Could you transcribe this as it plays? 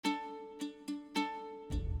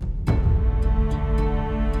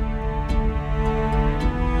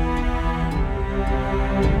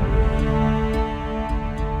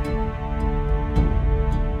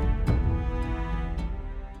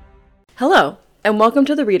Hello, and welcome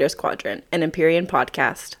to the Reader's Quadrant, an Empyrean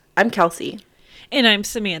podcast. I'm Kelsey. And I'm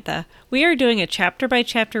Samantha. We are doing a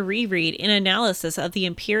chapter-by-chapter reread and analysis of the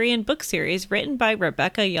Empyrean book series written by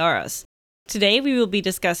Rebecca Yarros. Today we will be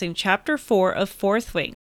discussing Chapter 4 of Fourth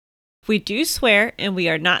Wing. We do swear, and we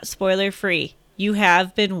are not spoiler-free. You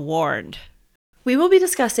have been warned. We will be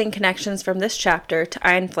discussing connections from this chapter to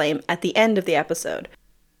Iron Flame at the end of the episode.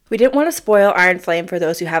 We didn't want to spoil Iron Flame for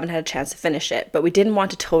those who haven't had a chance to finish it, but we didn't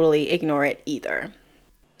want to totally ignore it either.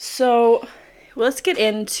 So, let's get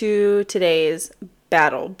into today's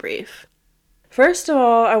battle brief. First of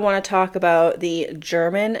all, I want to talk about the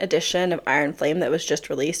German edition of Iron Flame that was just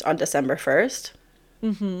released on December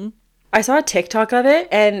 1st. I saw a TikTok of it,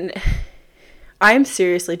 and I'm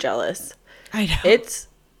seriously jealous. I know. It's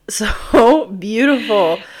so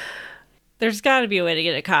beautiful. There's got to be a way to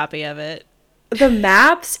get a copy of it. The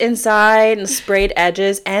maps inside and sprayed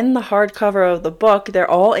edges and the hardcover of the book, they're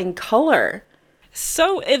all in color.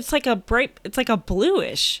 So it's like a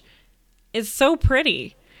bluish. It's so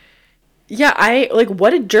pretty. Yeah,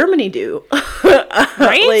 what did Germany do?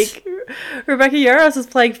 Right? Rebecca Yarros is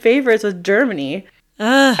playing favorites with Germany.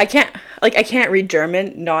 Ugh. I can't read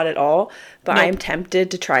German, not at all, but Nope. I'm tempted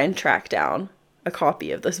to try and track down a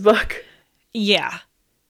copy of this book. Yeah.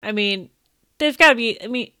 I mean, they've got to be,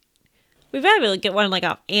 we've got to be able to get one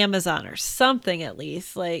off Amazon or something at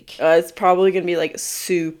least. It's probably going to be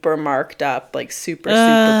super marked up, super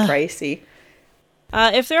pricey.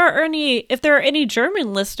 If there are any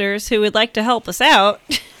German listeners who would like to help us out,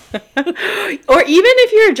 Or even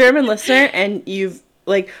if you're a German listener and you've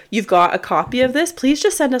got a copy of this, please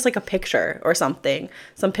just send us a picture or something.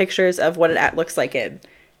 Some pictures of what it looks like in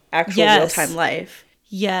actual real-time life.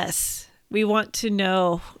 yes, we want to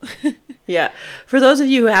know. Yeah. For those of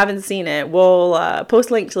you who haven't seen it, we'll post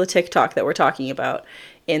a link to the TikTok that we're talking about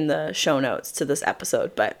in the show notes to this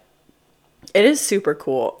episode. But it is super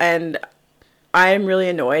cool. And I'm really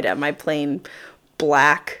annoyed at my plain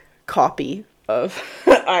black copy of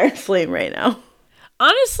Iron Flame right now.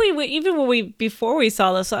 Honestly, before we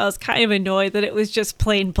saw this, I was kind of annoyed that it was just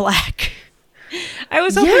plain black. I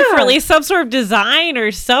was hoping for at least some sort of design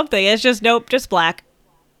or something. It's just nope, just black.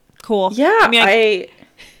 Cool. Yeah,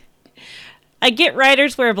 I get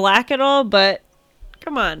writers wear black and all, but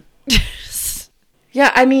come on.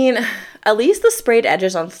 Yeah, at least the sprayed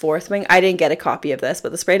edges on Fourth Wing, I didn't get a copy of this,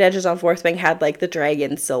 but the sprayed edges on Fourth Wing had the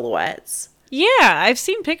dragon silhouettes. Yeah, I've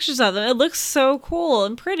seen pictures of them. It looks so cool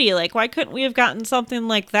and pretty. Why couldn't we have gotten something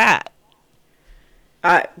like that?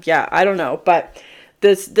 Yeah, I don't know, but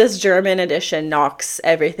this German edition knocks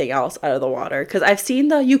everything else out of the water, because I've seen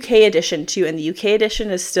the UK edition too, and the UK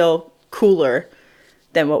edition is still cooler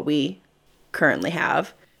than what we currently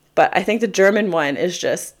have, but I think the German one is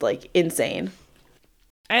just insane.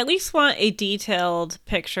 I at least want a detailed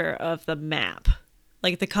picture of the map,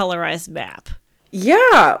 the colorized map.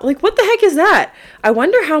 Yeah, what the heck is that? I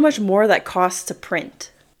wonder how much more that costs to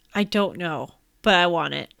print. I don't know, but I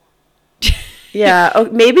want it. Yeah,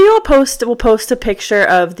 maybe we'll post a picture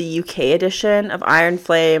of the UK edition of Iron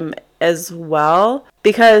Flame as well,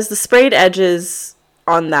 because the sprayed edges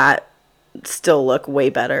on that still look way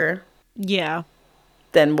better. Yeah.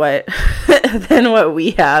 Than what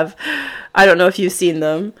we have. I don't know if you've seen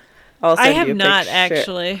them. I have not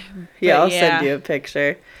actually. Yeah, I'll send you a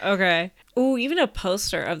picture. Okay. Ooh, even a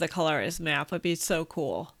poster of the colorized map would be so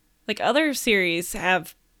cool. Other series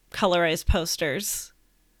have colorized posters.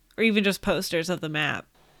 Or even just posters of the map.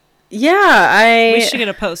 Yeah, we should get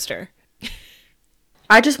a poster.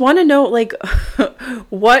 I just want to know,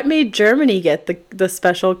 what made Germany get the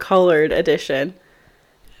special colored edition?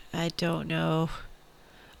 I don't know.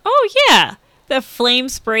 Oh, yeah. The flame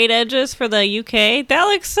sprayed edges for the UK. That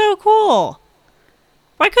looks so cool.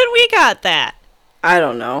 Why couldn't we got that? I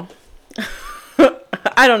don't know.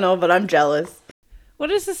 I don't know, but I'm jealous.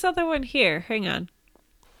 What is this other one here? Hang on.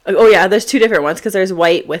 Oh, yeah, there's two different ones, because there's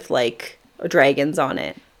white with, dragons on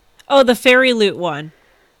it. Oh, the fairy loot one.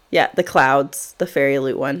 Yeah, the clouds, the fairy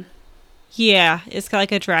loot one. Yeah, it's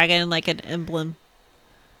got, a dragon, an emblem.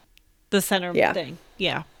 The center thing.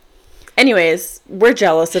 Yeah. Anyways, we're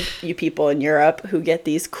jealous of you people in Europe who get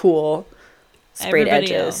these cool sprayed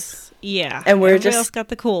Everybody edges. Else. Yeah. And Everybody else got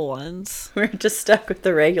the cool ones. We're just stuck with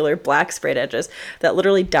the regular black sprayed edges that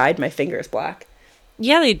literally dyed my fingers black.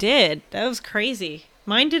 Yeah, they did. That was crazy.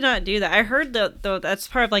 Mine did not do that. I heard though that's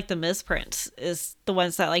part of the misprints is the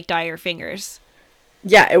ones that dye your fingers.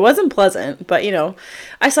 Yeah, it wasn't pleasant, but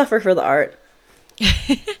I suffer for the art.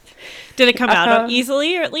 Did it come out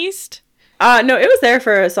easily, or at least? No, it was there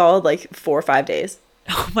for a solid 4 or 5 days.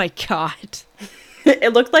 Oh my god.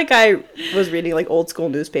 It looked like I was reading like old school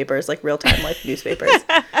newspapers, like real time life newspapers.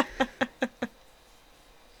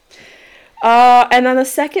 And then the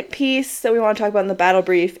second piece that we want to talk about in the battle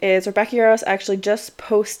brief is Rebecca Yarros actually just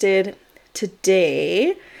posted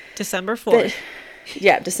today, December 4th.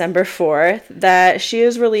 December 4th, that she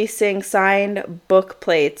is releasing signed book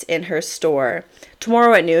plates in her store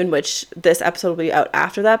tomorrow at noon, which this episode will be out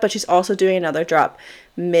after that, but she's also doing another drop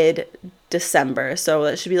mid-December, so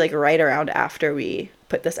that should be like right around after we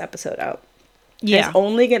put this episode out. Yeah. They're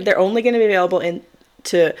only going to be available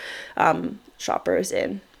to shoppers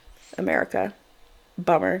in America.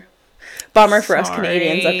 Bummer for us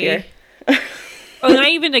Canadians up here. Oh, not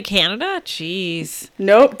even to Canada? Jeez.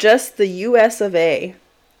 Nope, just the US of A.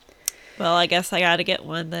 Well, I guess I gotta get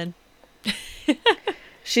one then.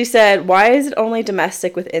 She said, why is it only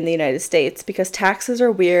domestic within the United States? Because taxes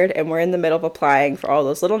are weird and we're in the middle of applying for all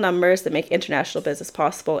those little numbers that make international business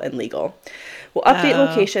possible and legal. We'll update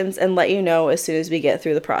locations and let you know as soon as we get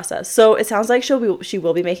through the process. So it sounds like she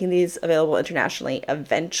will be making these available internationally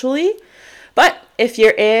eventually. But if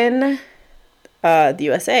you're in the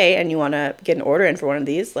USA and you want to get an order in for one of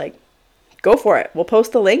these, like, go for it. We'll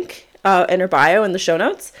post the link in her bio in the show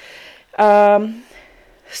notes.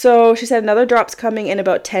 So she said another drop's coming in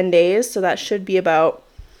about 10 days, so that should be about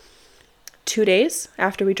 2 days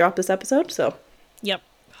after we drop this episode. So yep,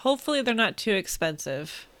 hopefully they're not too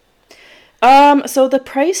expensive. So the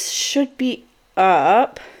price should be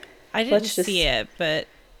up. I didn't see it, but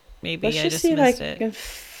maybe I just see missed if I it. can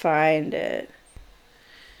find it.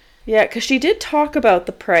 Yeah, because she did talk about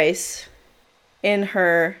the price in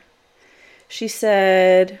her. She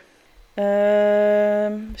said,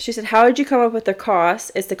 how did you come up with the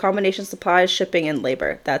cost? It's the combination of supplies, shipping, and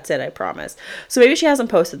labor. That's it, I promise. So maybe she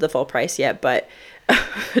hasn't posted the full price yet, but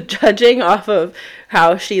judging off of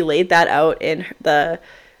how she laid that out in her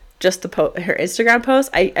Instagram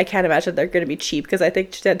post, I can't imagine they're going to be cheap, because I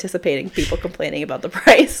think she's anticipating people complaining about the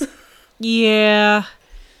price. Yeah.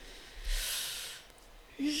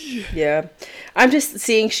 Yeah. I'm just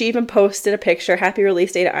seeing, she even posted a picture, happy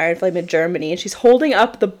release date at Iron Flame in Germany, and she's holding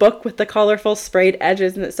up the book with the colorful sprayed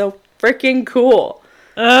edges, and it's so freaking cool.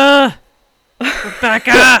 Rebecca!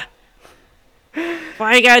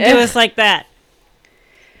 Why you gotta do us like that?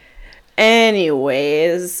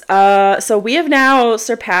 Anyways, so we have now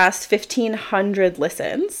surpassed 1,500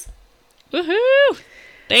 listens. Woohoo!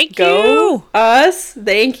 Thank Go you! us.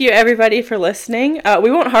 Thank you, everybody, for listening.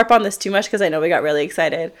 We won't harp on this too much, because I know we got really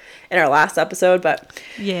excited in our last episode, but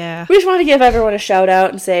yeah, we just want to give everyone a shout out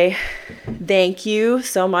and say thank you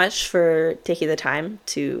so much for taking the time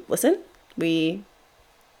to listen. We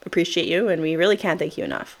appreciate you, and we really can't thank you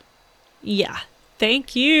enough. Yeah.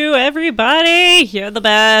 Thank you, everybody. You're the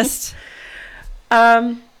best.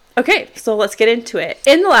 Okay, so let's get into it.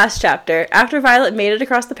 In the last chapter, after Violet made it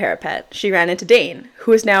across the parapet, she ran into Dane,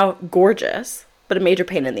 who is now gorgeous, but a major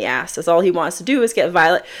pain in the ass, as all he wants to do is get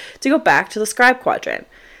Violet to go back to the Scribe Quadrant.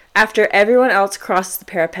 After everyone else crosses the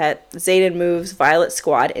parapet, Xaden moves Violet's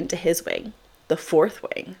squad into his wing, the fourth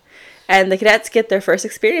wing, and the cadets get their first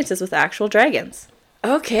experiences with actual dragons.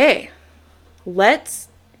 Okay, let's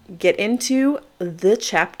get into the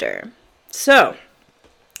chapter. So,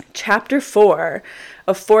 Chapter 4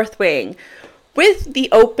 of Fourth Wing. With the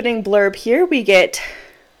opening blurb here, we get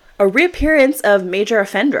a reappearance of Major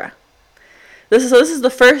Offendra. This is the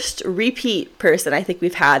first repeat person I think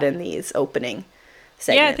we've had in these opening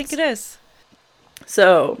segments. Yeah, I think it is.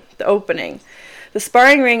 So, the opening. The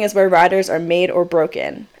sparring ring is where riders are made or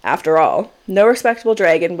broken. After all, no respectable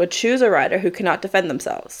dragon would choose a rider who cannot defend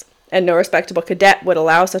themselves, and no respectable cadet would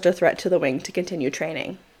allow such a threat to the wing to continue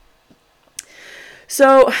training.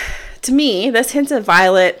 So, to me, this hints at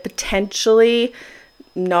Violet potentially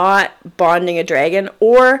not bonding a dragon,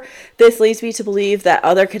 or this leads me to believe that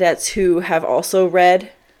other cadets who have also read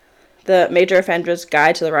the Major Offendra's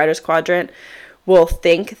Guide to the Rider's Quadrant will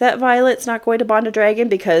think that Violet's not going to bond a dragon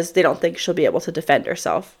because they don't think she'll be able to defend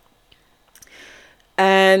herself.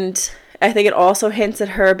 And I think it also hints at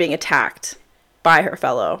her being attacked by her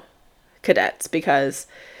fellow cadets, because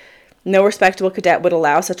no respectable cadet would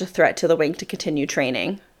allow such a threat to the wing to continue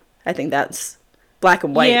training. I think that's black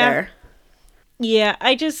and white there. Yeah,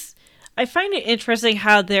 I find it interesting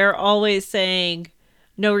how they're always saying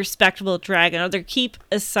no respectable dragon, or they keep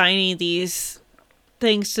assigning these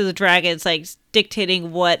things to the dragons, like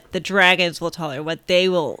dictating what the dragons will tolerate, what they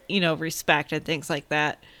will, respect and things like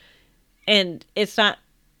that. And it's not,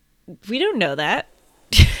 we don't know that.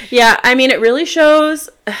 Yeah, I mean, it really shows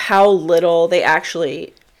how little they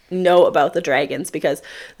actually know about the dragons, because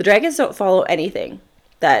the dragons don't follow anything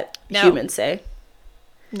that humans say.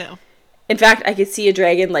 No. In fact, I could see a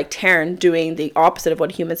dragon like Terran doing the opposite of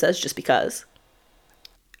what a human says just because.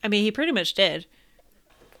 I mean, he pretty much did.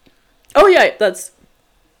 Oh yeah, that's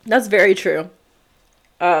That's very true.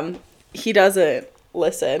 He doesn't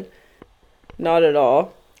listen. Not at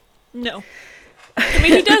all. No. I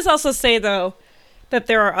mean, he does also say, though, that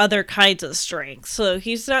there are other kinds of strength. So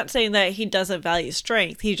he's not saying that he doesn't value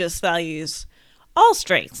strength. He just values all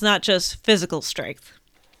strengths, not just physical strength.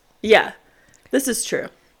 Yeah, this is true.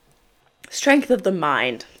 Strength of the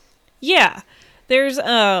mind. Yeah. There's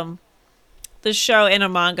the show and a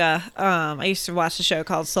manga. I used to watch a show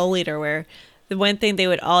called Soul Eater, where the one thing they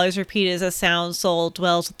would always repeat is a sound soul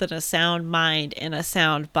dwells within a sound mind and a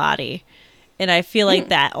sound body. And I feel like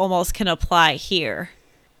that almost can apply here.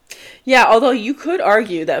 Yeah, although you could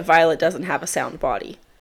argue that Violet doesn't have a sound body.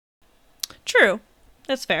 True.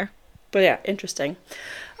 That's fair. But yeah, interesting.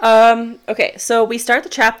 Okay, so we start the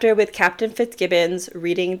chapter with Captain Fitzgibbons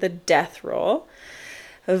reading the death roll.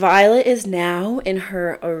 Violet is now in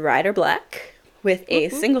her Rider Black with a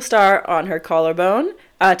single star on her collarbone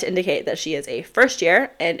to indicate that she is a first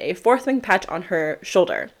year and a fourth wing patch on her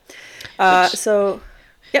shoulder. Yep,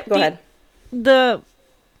 go ahead. The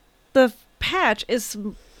patch is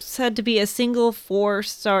said to be a single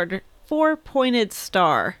four-pointed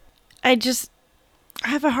star. I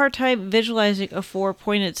have a hard time visualizing a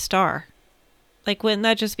four-pointed star. Like, wouldn't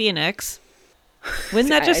that just be an X? Wouldn't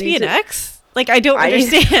that just be an X? Like, I don't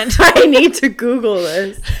understand. I need to Google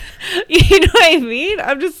this. You know what I mean?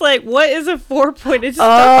 I'm just like, what is a four-pointed star?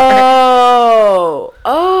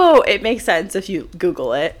 Oh, it makes sense if you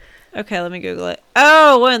Google it. Okay, let me Google it.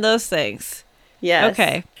 Oh, one of those things. Yes.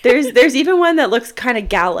 Okay. There's even one that looks kind of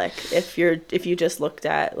Gallic if you just looked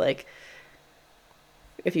at, like,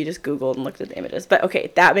 if you just Googled and looked at the images. But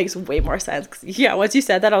okay, that makes way more sense. 'Cause, yeah, once you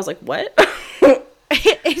said that, I was like, what?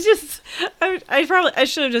 It just, I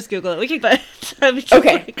should have just Googled it. We can, but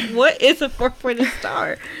okay. Like, what is a four-pointed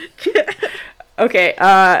star? Okay,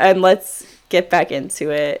 and let's get back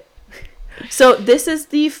into it. So this is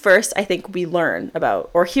the first, I think, we learn about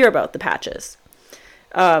or hear about the patches.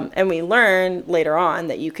 And we learn later on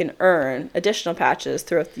that you can earn additional patches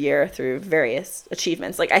throughout the year through various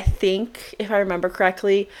achievements. Like, I think, if I remember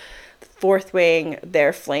correctly, Fourth Wing,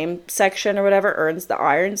 their flame section or whatever, earns the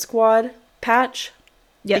Iron Squad patch.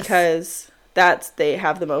 Yes. Because they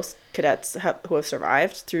have the most cadets who have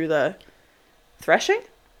survived through the threshing.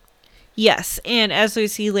 Yes, and as we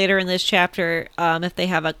see later in this chapter, if they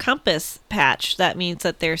have a compass patch, that means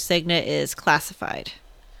that their signet is classified.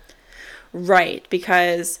 Right,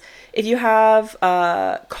 because if you have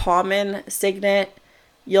a common signet,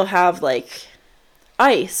 you'll have, like,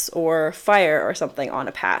 ice or fire or something on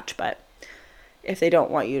a patch, but if they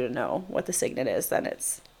don't want you to know what the signet is, then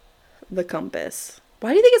it's the compass. Why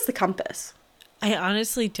do you think it's the compass? I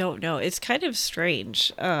honestly don't know. It's kind of strange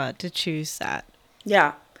to choose that.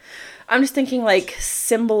 Yeah. I'm just thinking, like,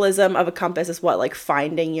 symbolism of a compass is what, like,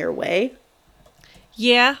 finding your way?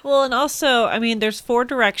 Yeah, well, and also, I mean, there's 4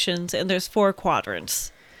 directions and there's 4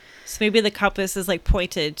 quadrants. So maybe the compass is, like,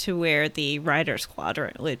 pointed to where the rider's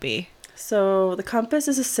quadrant would be. So the compass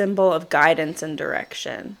is a symbol of guidance and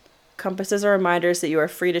direction. Compasses are reminders that you are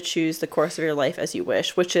free to choose the course of your life as you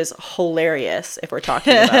wish, which is hilarious if we're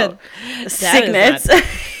talking about signets.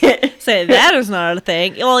 Say that is not a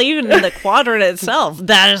thing. Well, even in the quadrant itself,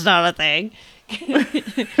 that is not a thing.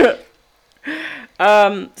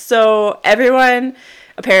 So everyone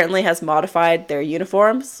apparently has modified their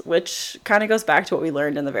uniforms, which kind of goes back to what we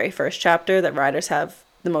learned in the very first chapter, that riders have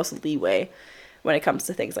the most leeway when it comes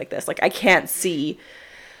to things like this. Like, I can't see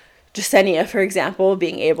Jasenia, for example,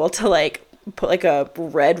 being able to, like, put, like, a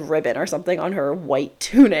red ribbon or something on her white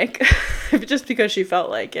tunic just because she felt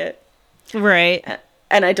like it. Right.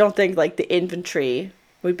 And I don't think, like, the infantry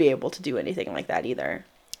would be able to do anything like that either.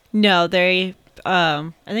 No, they,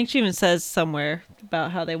 I think she even says somewhere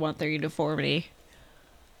about how they want their uniformity.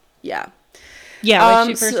 Yeah. Yeah, when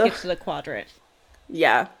she first gets to the quadrant.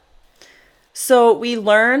 Yeah. So we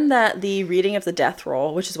learn that the reading of the death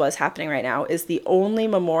roll, which is what is happening right now, is the only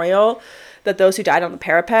memorial that those who died on the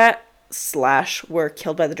parapet / were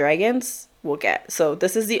killed by the dragons will get. So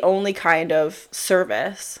this is the only kind of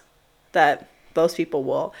service that those people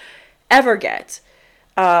will ever get.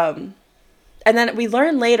 And then we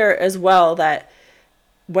learn later as well that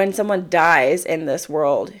when someone dies in this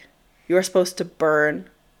world, you're supposed to burn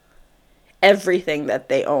everything that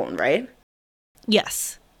they own, right?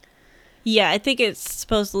 Yes. Yeah, I think it's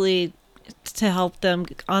supposedly to help them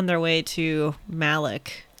on their way to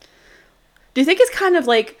Malik. Do you think it's kind of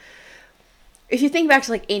like, if you think back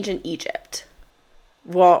to, like, ancient Egypt,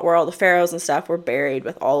 where all the pharaohs and stuff were buried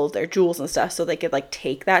with all of their jewels and stuff so they could, like,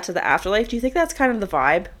 take that to the afterlife? Do you think that's kind of the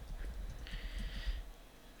vibe?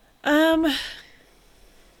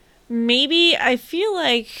 Maybe I feel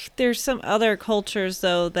like there's some other cultures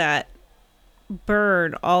though that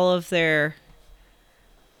burn all of their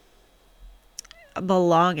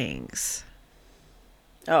belongings.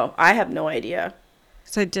 Oh, I have no idea.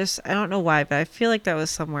 So I don't know why, but I feel like that was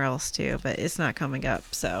somewhere else too, but it's not coming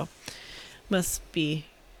up, so must be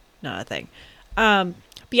not a thing. But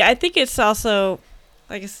yeah, I think it's also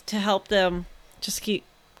like it's to help them just keep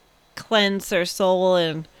cleanse their soul.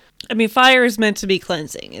 And I mean, fire is meant to be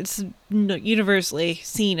cleansing. It's universally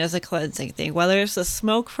seen as a cleansing thing, whether it's the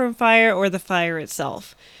smoke from fire or the fire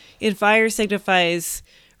itself. And fire signifies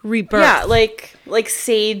rebirth. Yeah, like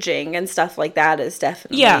saging and stuff like that is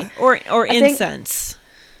definitely. Yeah, or incense.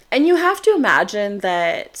 And you have to imagine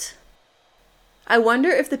that. I wonder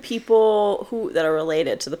if the people that are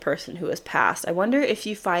related to the person who has passed, I wonder if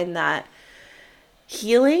you find that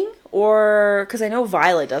healing, or because I know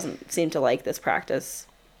Violet doesn't seem to like this practice.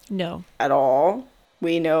 No. At all.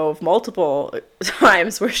 We know of multiple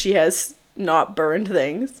times where she has not burned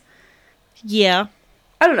things. Yeah.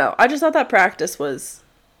 I don't know. I just thought that practice was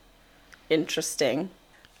interesting.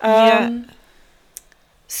 Yeah.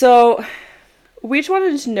 So we just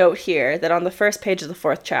wanted to note here that on the first page of the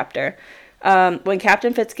 4th chapter, when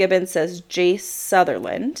Captain Fitzgibbon says Jace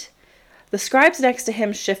Sutherland, the scribes next to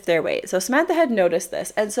him shift their weight. So Samantha had noticed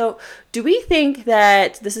this. And so do we think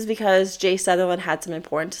that this is because Jace Sutherland had some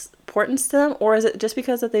importance to them? Or is it just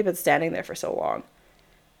because that they've been standing there for so long?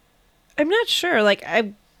 I'm not sure. Like,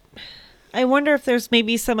 I wonder if there's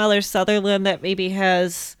maybe some other Sutherland that maybe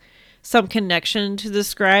has some connection to the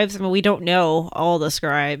scribes. I mean, we don't know all the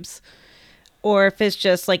scribes. Or if it's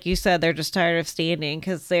just, like you said, they're just tired of standing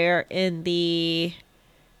because they're in the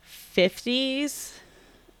 50s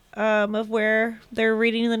of where they're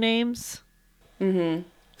reading the names. Mm-hmm.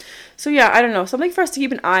 So yeah, I don't know. Something for us to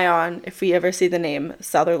keep an eye on if we ever see the name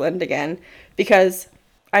Sutherland again. Because,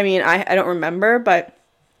 I mean, I don't remember, but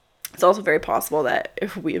it's also very possible that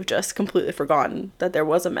if we've just completely forgotten that there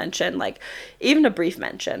was a mention, like even a brief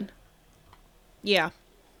mention. Yeah.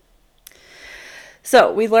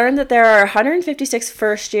 So we learned that there are 156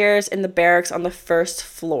 first years in the barracks on the first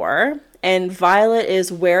floor, and Violet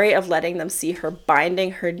is wary of letting them see her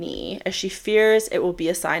binding her knee as she fears it will be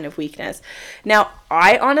a sign of weakness. Now,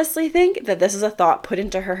 I honestly think that this is a thought put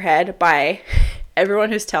into her head by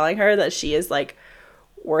everyone who's telling her that she is like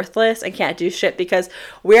worthless and can't do shit, because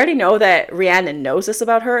we already know that Rhiannon knows this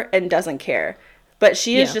about her and doesn't care. But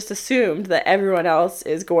she has just assumed that everyone else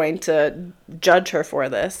is going to judge her for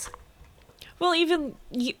this. Well, I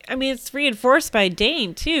mean, it's reinforced by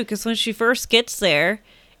Dane, too, because when she first gets there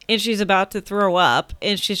and she's about to throw up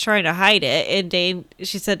and she's trying to hide it, and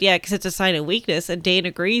she said, yeah, because it's a sign of weakness, and Dane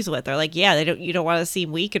agrees with her. Like, yeah, you don't want to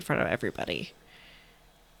seem weak in front of everybody.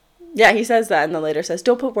 Yeah, he says that and then later says,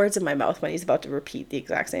 don't put words in my mouth, when he's about to repeat the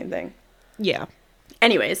exact same thing. Yeah.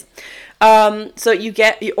 Anyways, so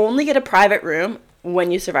you only get a private room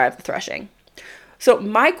when you survive the threshing. So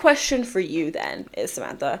my question for you then is,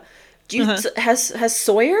 Samantha, has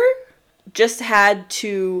Sawyer just had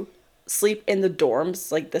to sleep in the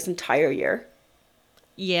dorms like this entire year?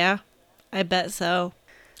 Yeah, I bet so.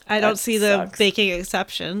 I don't see them making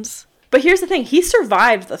exceptions. But here's the thing, he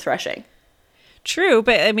survived the threshing. True,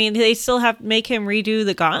 but I mean, they still have to make him redo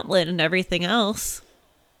the gauntlet and everything else.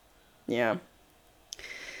 Yeah.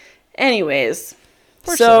 Anyways,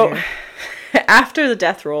 so after the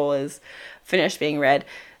death roll is finished being read,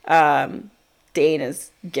 Dane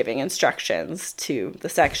is giving instructions to the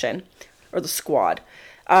section, or the squad,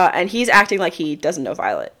 and he's acting like he doesn't know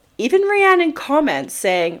Violet. Even Rhiannon comments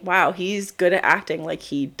saying, wow, he's good at acting like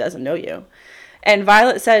he doesn't know you. And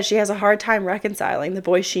Violet says she has a hard time reconciling the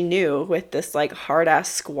boy she knew with this like hard-ass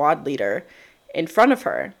squad leader in front of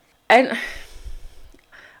her. And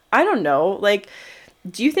I don't know, like,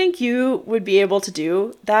 do you think you would be able to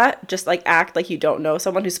do that? Just like act like you don't know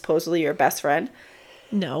someone who's supposedly your best friend?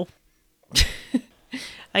 No.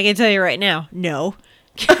 I can tell you right now, no.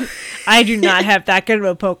 I do not have that good of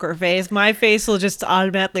a poker face. My face will just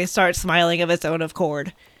automatically start smiling of its own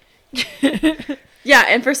accord. Yeah,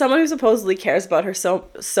 and for someone who supposedly cares about her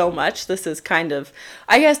so much, this is kind of,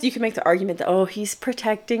 I guess you can make the argument that, oh, he's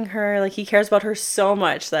protecting her, like he cares about her so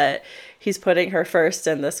much that he's putting her first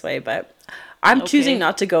in this way, but I'm choosing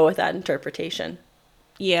not to go with that interpretation.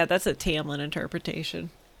 Yeah, that's a Tamlin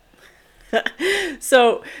interpretation.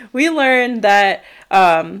 So we learned that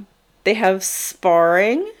they have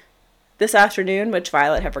sparring this afternoon, which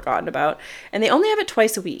Violet had forgotten about, and they only have it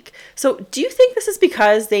twice a week. So do you think this is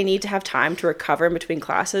because they need to have time to recover in between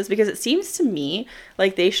classes? Because it seems to me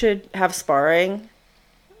like they should have sparring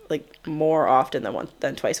like more often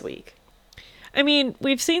than twice a week. I mean,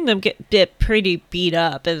 we've seen them get pretty beat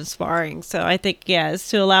up in sparring, so I think, yeah, it's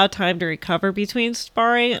to allow time to recover between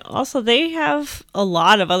sparring. Also, they have a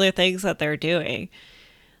lot of other things that they're doing.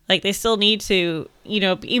 Like, they still need to,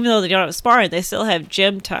 even though they don't have sparring, they still have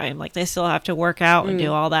gym time. Like, they still have to work out and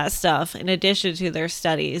do all that stuff in addition to their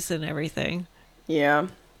studies and everything. Yeah.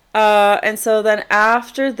 And so then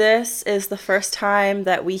after this is the first time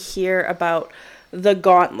that we hear about the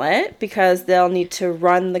gauntlet, because they'll need to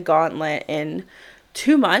run the gauntlet in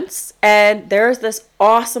 2 months. And there's this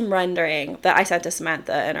awesome rendering that I sent to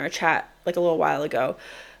Samantha in our chat like a little while ago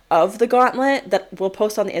of the gauntlet that we'll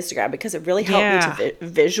post on the Instagram, because it really helped me to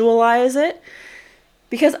visualize it.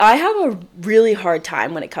 Because I have a really hard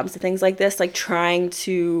time when it comes to things like this, like trying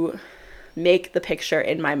to make the picture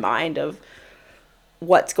in my mind of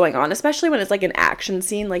what's going on, especially when it's like an action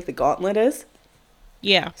scene like the gauntlet is.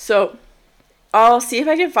 Yeah. So I'll see if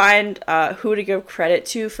I can find who to give credit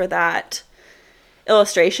to for that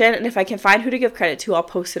illustration. And if I can find who to give credit to, I'll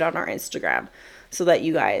post it on our Instagram so that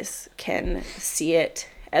you guys can see it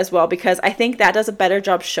as well. Because I think that does a better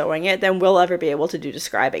job showing it than we'll ever be able to do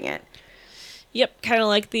describing it. Yep, kind of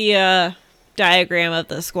like the diagram of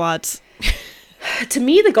the squats. To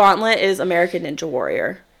me, the gauntlet is American Ninja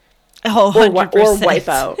Warrior. Oh,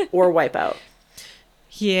 100%. Or Wipeout.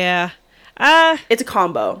 Yeah. It's a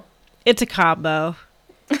combo. It's a combo.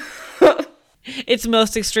 It's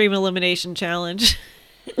most extreme elimination challenge.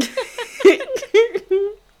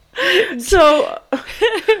 So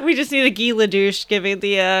we just need a Guy Ledouche giving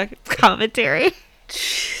the commentary.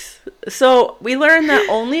 So we learned that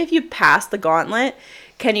only if you pass the gauntlet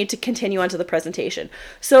can you continue on to the presentation.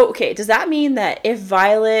 So, okay, does that mean that if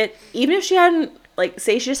Violet, even if she hadn't, like,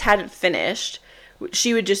 say she just hadn't finished,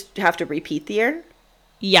 she would just have to repeat the year?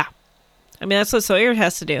 Yeah. I mean, that's what Sawyer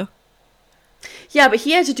has to do. Yeah, but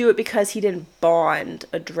he had to do it because he didn't bond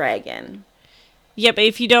a dragon. Yeah, but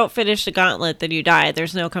if you don't finish the gauntlet, then you die.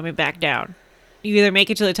 There's no coming back down. You either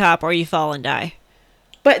make it to the top or you fall and die.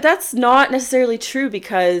 But that's not necessarily true,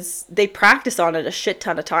 because they practice on it a shit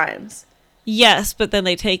ton of times. Yes, but then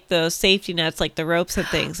they take those safety nets, like the ropes and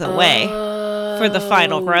things, away for the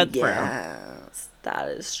final run through. Yes, that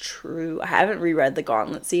is true. I haven't reread the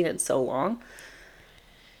gauntlet scene in so long.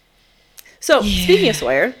 So, Speaking of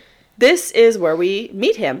Sawyer, this is where we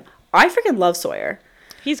meet him. I freaking love Sawyer.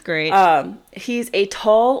 He's great. He's a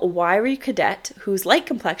tall, wiry cadet whose light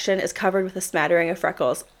complexion is covered with a smattering of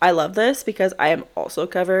freckles. I love this because I am also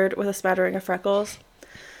covered with a smattering of freckles.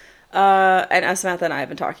 And as Samantha and I have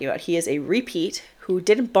been talking about, he is a repeat who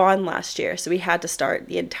didn't bond last year, so we had to start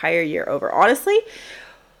the entire year over. Honestly,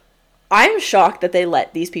 I'm shocked that they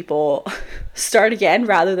let these people start again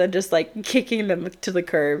rather than just like kicking them to the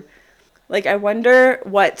curb. Like, I wonder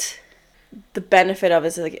what the benefit of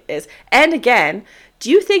it is. And again, do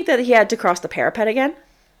you think that he had to cross the parapet again?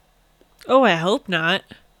 Oh, I hope not.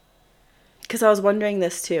 Because I was wondering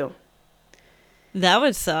this too. That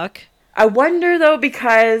would suck. I wonder though,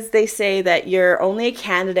 because they say that you're only a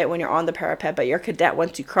candidate when you're on the parapet, but you're a cadet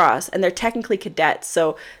once you cross. And they're technically cadets,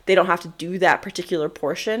 so they don't have to do that particular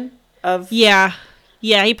portion of... Yeah,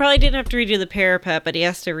 he probably didn't have to redo the parapet, but he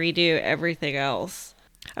has to redo everything else.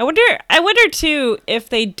 I wonder too, if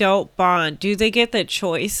they don't bond, do they get the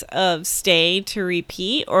choice of staying to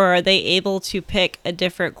repeat, or are they able to pick a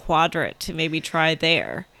different quadrant to maybe try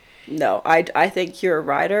there? No, I think you're a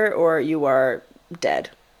rider or you are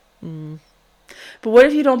dead. But what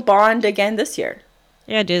if you don't bond again this year?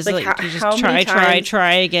 Yeah, just like you just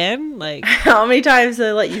try again? Like, how many times do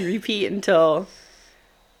they let you repeat until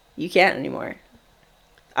you can't anymore?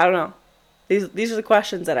 I don't know. These are the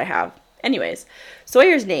questions that I have. Anyways,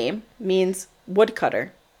 Sawyer's name means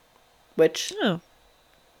woodcutter, which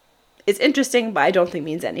is interesting, but I don't think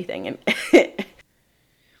means anything.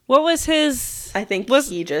 What was his... I think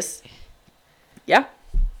he just... Yeah.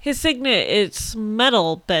 His signet is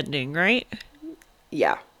metal bending, right?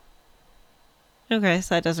 Yeah. Okay,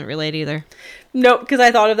 so that doesn't relate either. Nope, because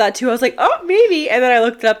I thought of that too. I was like, oh, maybe. And then I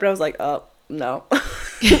looked it up and I was like, oh, no.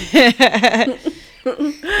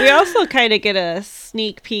 We also kind of get a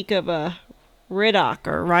sneak peek of a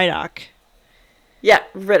Rhydock. Yeah,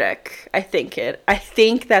 Riddick. I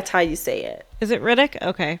think that's how you say it. Is it Riddick?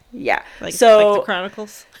 Okay. Yeah. Like the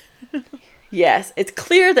Chronicles? Yes. It's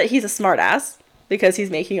clear that he's a smartass because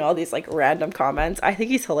he's making all these like random comments. I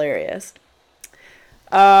think he's hilarious.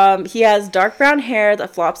 He has dark brown hair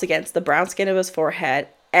that flops against the brown skin of his forehead,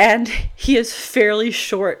 and he is fairly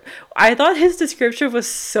short. I thought his description was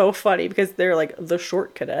so funny because they're like the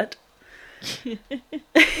short cadet.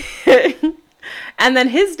 And then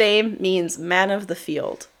his name means man of the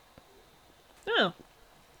field. Oh.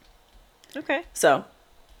 Okay. So,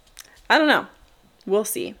 I don't know. We'll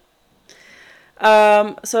see.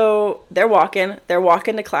 So they're walking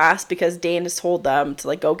to class because Dane has told them to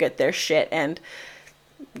like go get their shit and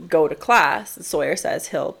go to class. And Sawyer says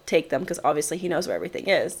he'll take them because obviously he knows where everything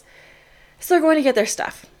is. So they're going to get their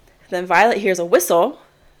stuff. Then Violet hears a whistle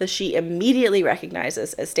that she immediately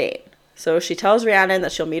recognizes as Dane. So she tells Rhiannon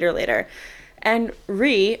that she'll meet her later. And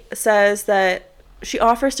Rhi says that she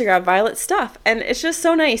offers to grab Violet's stuff. And it's just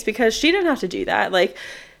so nice because she didn't have to do that. Like,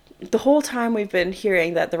 the whole time we've been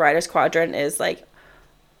hearing that the Writer's Quadrant is like,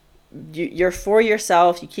 you're for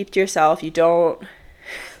yourself, you keep to yourself, you don't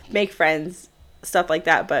make friends, stuff like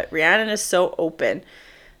that. But Rhiannon is so open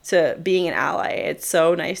to being an ally. It's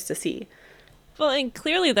so nice to see. Well, and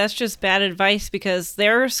clearly that's just bad advice because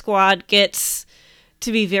their squad gets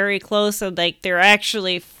to be very close and like they're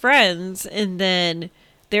actually friends, and then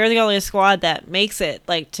they're the only squad that makes it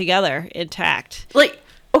like together intact. Like,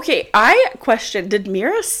 okay, I question, did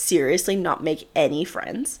Mira seriously not make any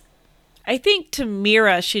friends? I think to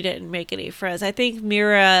Mira, she didn't make any friends. I think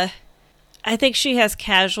she has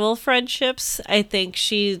casual friendships. I think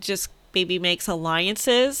she just maybe makes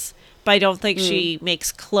alliances, but I don't think she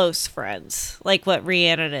makes close friends, like what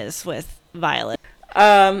Rhiannon is with Violet.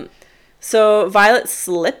 So Violet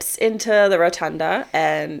slips into the rotunda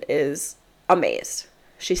and is amazed.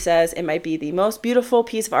 She says it might be the most beautiful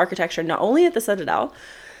piece of architecture, not only at the Citadel,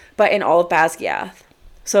 but in all of Basgiath.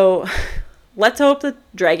 So let's hope the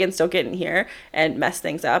dragons don't get in here and mess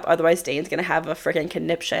things up. Otherwise, Dane's going to have a freaking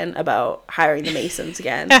conniption about hiring the Masons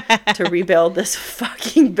again to rebuild this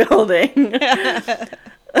fucking building.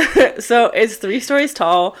 So it's 3 stories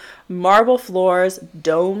tall, marble floors,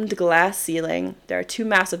 domed glass ceiling. There are 2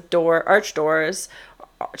 massive arch doors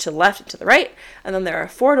to the left and to the right. And then there are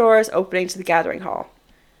 4 doors opening to the gathering hall.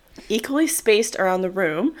 Equally spaced around the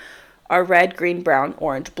room are red, green, brown,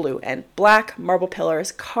 orange, blue, and black marble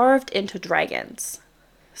pillars carved into dragons.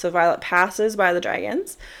 So Violet passes by the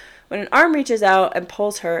dragons when an arm reaches out and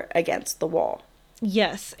pulls her against the wall.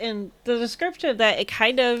 Yes, and the description of that,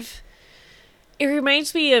 it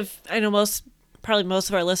reminds me of, I know probably most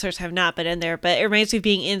of our listeners have not been in there, but it reminds me of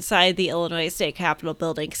being inside the Illinois State Capitol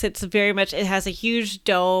building, because it has a huge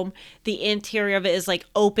dome. The interior of it is like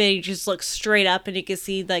open. You just look straight up and you can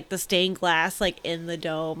see like the stained glass like in the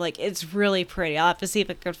dome. Like, it's really pretty. I'll have to see if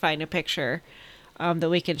I can find a picture that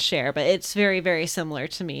we can share, but it's very, very similar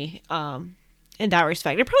to me in that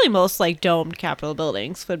respect. And probably most like domed Capitol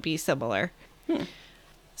buildings would be similar.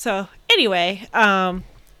 So anyway,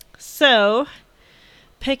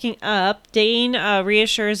 picking up, Dane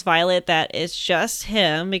reassures Violet that it's just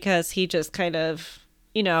him because he just kind of,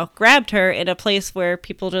 grabbed her in a place where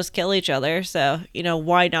people just kill each other. So,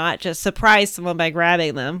 why not just surprise someone by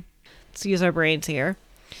grabbing them? Let's use our brains here.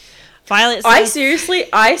 Violet says,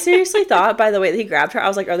 I seriously thought by the way that he grabbed her, I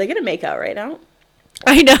was like, are they going to make out right now?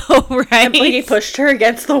 I know, right? And like he pushed her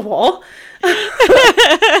against the wall.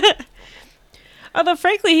 Although,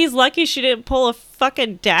 frankly, he's lucky she didn't pull a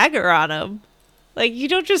fucking dagger on him. Like, you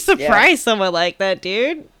don't just surprise someone like that,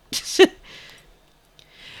 dude.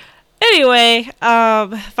 Anyway,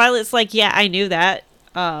 Violet's like, yeah, I knew that,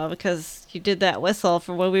 because you did that whistle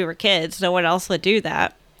from when we were kids. No one else would do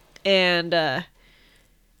that. And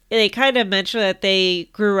they kind of mention that they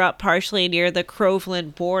grew up partially near the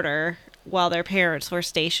Croveland border while their parents were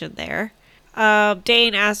stationed there.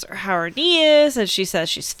 Dane asks her how her knee is, and she says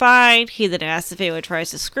she's fine. He then asks if anyone tries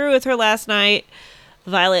to screw with her last night.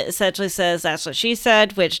 Violet essentially says that's what she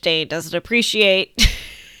said, which Dane doesn't appreciate.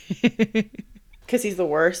 Because he's the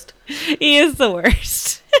worst. He is the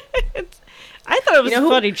worst. I thought it was a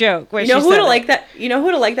funny joke. You know who to like that? You know who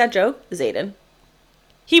to like that joke? Xaden.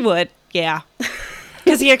 He would, yeah.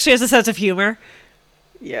 Because he actually has a sense of humor.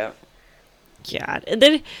 Yeah. God. And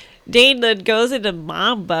then Dane then goes into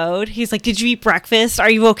mom mode. He's like, did you eat breakfast? Are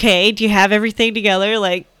you okay? Do you have everything together?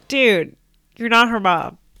 Like, dude, you're not her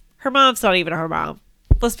mom. Her mom's not even her mom.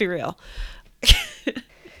 Let's be real.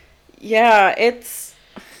 Yeah,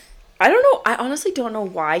 I don't know. I honestly don't know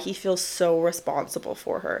why he feels so responsible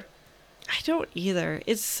for her. I don't either.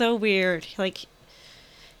 It's so weird. Like,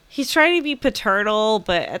 he's trying to be paternal,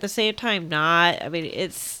 but at the same time not. I mean,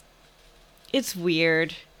 it's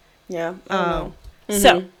weird. Yeah, I don't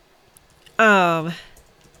know. So,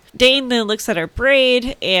 Dane then looks at her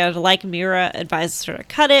braid and, like Mira, advises her to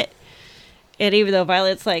cut it. And even though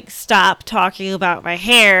Violet's like, stop talking about my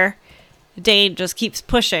hair, Dane just keeps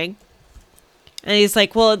pushing. And he's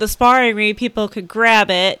like, well, at the sparring ring, people could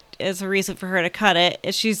grab it as a reason for her to cut it.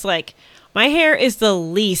 And she's like, my hair is the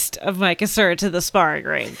least of my concern to the sparring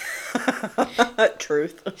ring.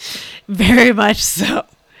 Truth. Very much so.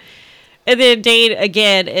 And then Dane,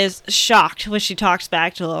 again, is shocked when she talks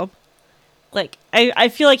back to him. Like, I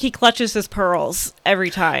feel like he clutches his pearls every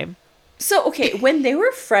time. So, okay, when they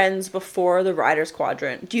were friends before the Riders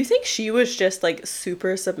Quadrant, do you think she was just, like,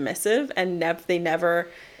 super submissive and they never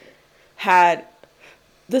had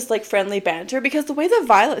this, like, friendly banter? Because the way that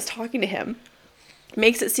Violet is talking to him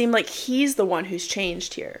makes it seem like he's the one who's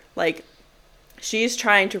changed here. Like, she's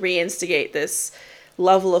trying to reinstigate this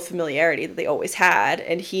level of familiarity that they always had,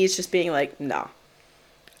 and he's just being like, no.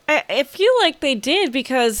 I feel like they did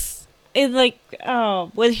because in like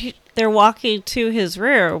when they're walking to his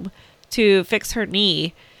room to fix her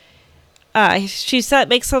knee, she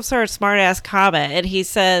makes some sort of smart ass comment, and he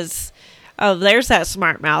says, "Oh, there's that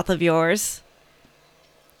smart mouth of yours."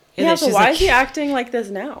 And yeah, so why is he acting like this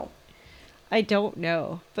now? I don't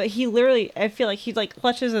know, but he literally, I feel like he like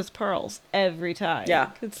clutches his pearls every time. Yeah,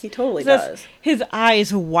 he totally does. His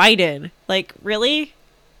eyes widen. Like, really?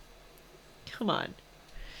 Come on.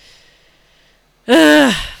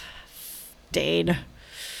 Dane.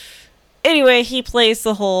 Anyway, he plays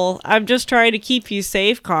the whole "I'm just trying to keep you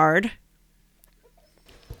safe" card.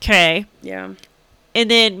 Okay. Yeah.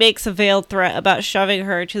 And then makes a veiled threat about shoving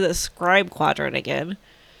her to the scribe quadrant again.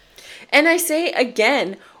 And I say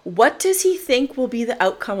again, what does he think will be the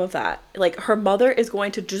outcome of that? Like, her mother is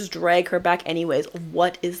going to just drag her back anyways.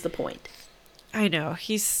 What is the point? I know.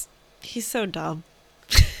 He's so dumb.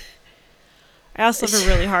 I also have a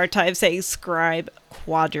really hard time saying scribe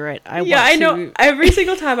quadrant. I know. Every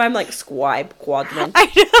single time I'm like, scribe quadrant. I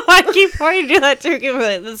know. I keep wanting to do that too.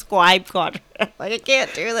 Like, the scribe quadrant. Like, I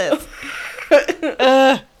can't do this.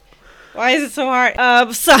 Why is it so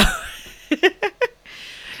hard? So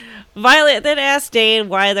Violet then asked Dane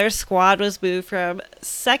why their squad was moved from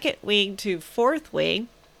second wing to fourth wing.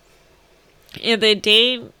 And then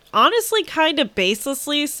Dane honestly kind of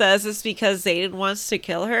baselessly says it's because Xaden wants to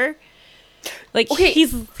kill her. Like, okay.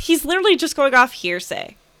 He's literally just going off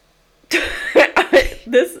hearsay.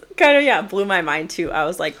 This kind of, blew my mind too. I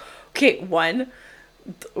was like, okay, one,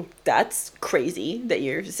 that's crazy that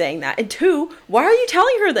you're saying that. And two, why are you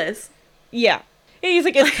telling her this? Yeah. And he's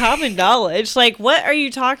like, it's common knowledge. Like, what are you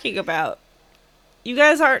talking about? You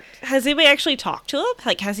guys aren't... Has anybody actually talked to him?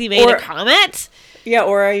 Like, has he made a comment? Yeah,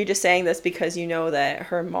 or are you just saying this because you know that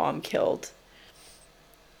her mom killed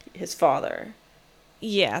his father?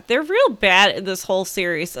 Yeah, they're real bad in this whole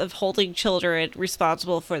series of holding children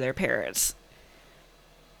responsible for their parents.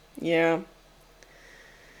 Yeah.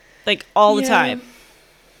 Like, all the time.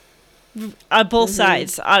 On both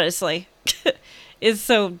sides, honestly. It's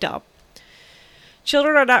so dumb.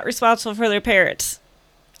 Children are not responsible for their parents.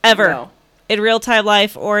 Ever. No. In real-time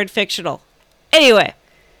life or in fictional. Anyway.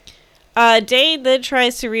 Dane then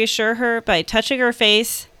tries to reassure her by touching her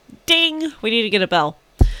face. Ding! We need to get a bell.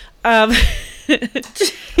 And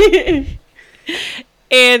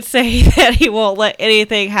say that he won't let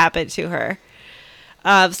anything happen to her.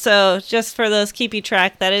 So, just for those keeping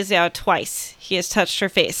track, that is now twice he has touched her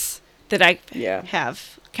face. That I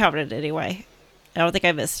have counted anyway. I don't think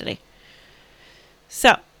I missed any.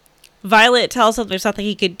 So, Violet tells him there's nothing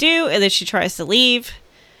he could do, and then she tries to leave.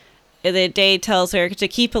 And then Dane tells her to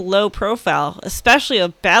keep a low profile, especially a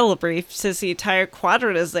battle brief, since the entire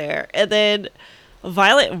quadrant is there. And then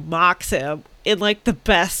Violet mocks him in, like, the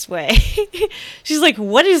best way. She's like,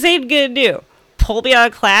 what is Zane gonna do? Pull me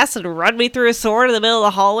out of class and run me through a sword in the middle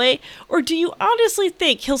of the hallway? Or do you honestly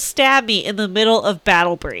think he'll stab me in the middle of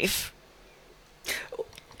battle brief?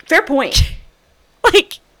 Fair point.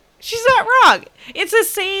 Like, she's not wrong. It's the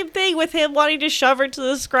same thing with him wanting to shove her to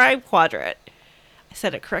the scribe quadrant. I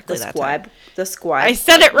said it correctly that time. The scribe. I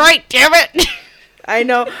said it right, damn it! I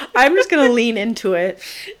know. I'm just gonna lean into it.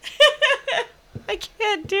 I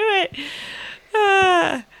can't do it.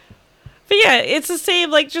 But yeah, it's the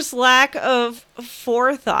same, like, just lack of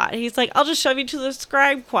forethought. He's like, I'll just shove you to the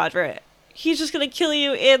scribe quadrant. He's just going to kill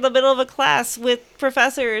you in the middle of a class with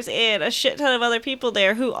professors and a shit ton of other people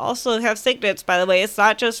there who also have signets, by the way. It's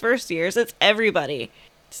not just first years, it's everybody.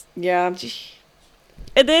 Yeah.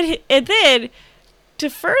 And then, to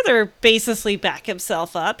further basically back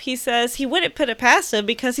himself up, he says he wouldn't put it past him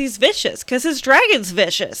because he's vicious, because his dragon's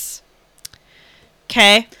vicious.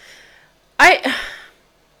 Okay.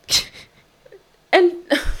 And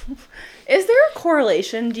is there a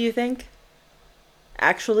correlation, do you think?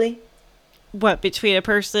 Actually? What, between a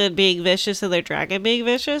person being vicious and their dragon being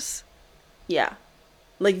vicious? Yeah.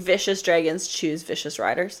 Like, vicious dragons choose vicious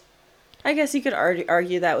riders. I guess you could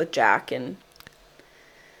argue that with Jack and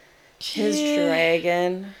his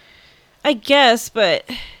dragon. I guess, but...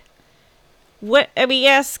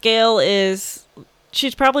 Scale is...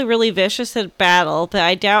 She's probably really vicious in battle, but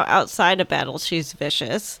I doubt outside of battle she's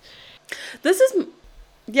vicious. This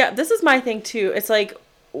is my thing too. It's like,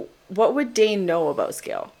 what would Dane know about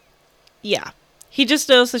Scale? Yeah. He just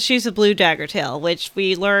knows that she's a blue Daggertail, which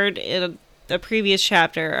we learned in a previous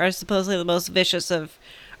chapter are supposedly the most vicious of,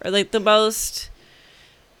 or like the most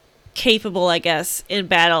capable, I guess, in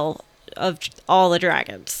battle of all the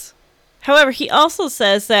dragons. However, he also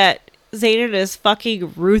says that Xaden is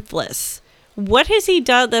fucking ruthless. What has he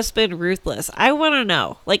done that's been ruthless? I want to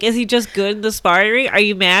know. Like, is he just good in the sparring ring? Are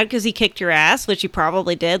you mad because he kicked your ass? Which he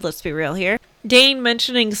probably did, let's be real here. Dane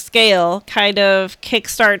mentioning Scale kind of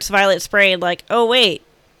kickstarts Violet's brain like, oh wait,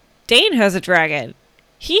 Dane has a dragon.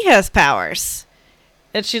 He has powers.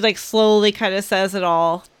 And she like slowly kind of says it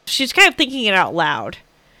all. She's kind of thinking it out loud.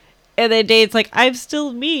 And then Dane's like, I'm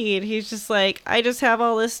still me. And he's just like, I just have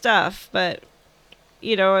all this stuff, but,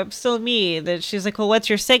 you know, I'm still me. And then she's like, well, what's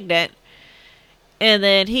your signet? And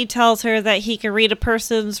then he tells her that he can read a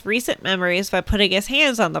person's recent memories by putting his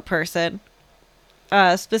hands on the person.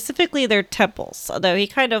 Specifically their temples. Although he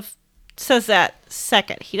kind of says that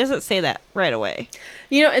second. He doesn't say that right away.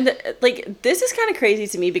 You know, and this is kind of crazy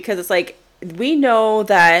to me because it's like, we know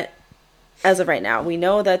that, as of right now, we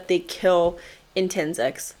know that they kill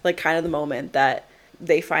Intrinsics, like kind of the moment that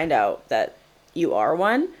they find out that you are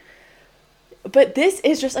one. But this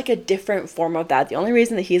is just like a different form of that. The only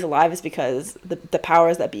reason that he's alive is because the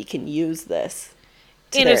powers that be can use this.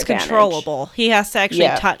 And it's controllable. He has to actually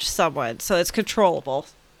touch someone, so it's controllable.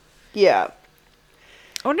 Yeah.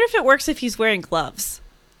 I wonder if it works if he's wearing gloves.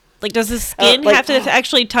 Like, does his skin have to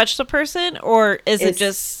actually touch the person, or is it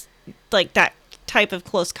just like that type of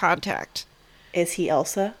close contact? Is he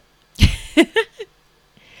Elsa?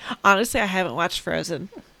 Honestly, I haven't watched Frozen.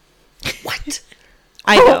 What?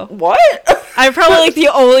 I know. What? I'm probably like the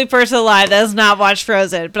only person alive that has not watched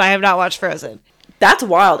Frozen, but I have not watched Frozen. That's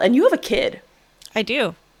wild. And you have a kid. I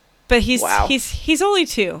do. But he's only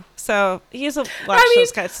 2, so he hasn't watched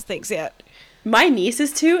those kinds of things yet. My niece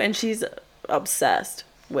is 2, and she's obsessed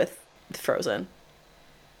with Frozen.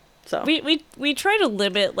 So we try to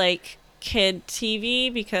limit like kid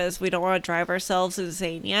TV because we don't want to drive ourselves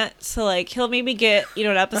insane yet. So like he'll maybe get, you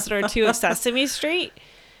know, an episode or 2 of Sesame Street,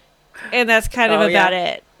 and that's kind of about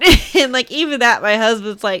it. And like even that, my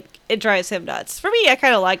husband's like, it drives him nuts. For me, I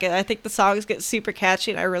kind of like it. I think the songs get super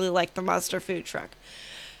catchy, and I really like the Monster food truck.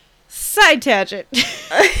 Side tangent.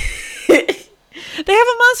 They have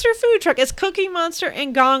a Monster food truck. It's Cookie Monster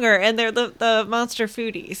and Gonger, and they're the Monster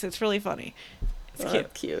foodies. It's really funny. It's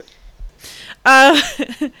cute.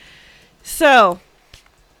 So,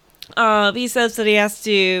 he says that he has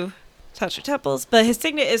to touch her temples, but his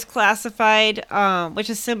signet is classified, which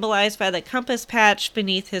is symbolized by the compass patch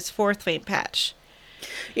beneath his fourth vein patch.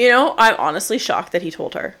 You know, I'm honestly shocked that he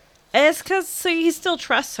told her. It's because he still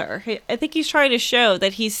trusts her. I think he's trying to show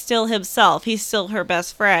that he's still himself. He's still her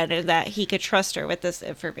best friend, and that he could trust her with this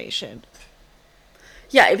information.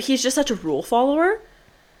 Yeah, if he's just such a rule follower,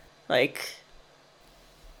 like,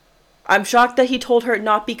 I'm shocked that he told her,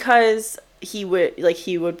 not because he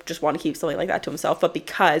would just want to keep something like that to himself, but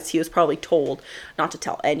because he was probably told not to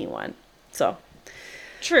tell anyone. So,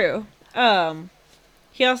 true.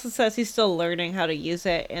 He also says he's still learning how to use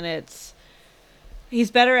it, and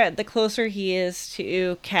he's better at the closer he is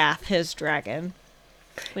to Kath, his dragon.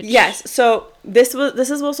 Yes, so this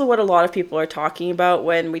is also what a lot of people are talking about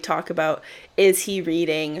when we talk about, is he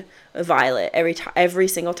reading Violet every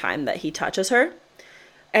single time that he touches her?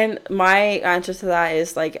 And my answer to that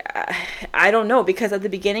is like, I don't know, because at the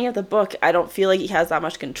beginning of the book, I don't feel like he has that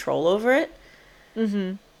much control over it.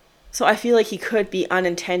 Mm-hmm. So I feel like he could be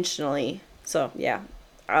unintentionally. So yeah,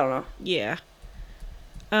 I don't know. Yeah.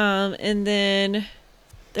 And then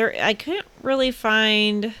I couldn't really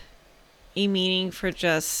find a meaning for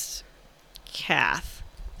just Kath.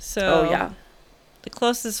 So the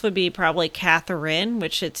closest would be probably Catherine,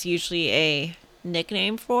 which it's usually a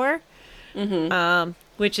nickname for. Mm-hmm.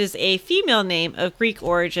 Which is a female name of Greek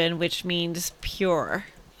origin, which means pure.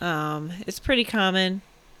 It's pretty common.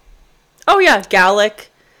 Oh yeah,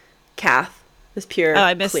 Gallic, Kath is pure. Oh,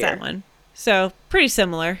 I missed clear. that one. So pretty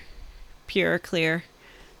similar, pure, clear.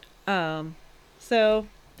 So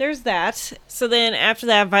there's that. So then after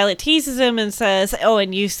that, Violet teases him and says, "Oh,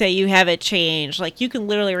 and you say you haven't changed. Like you can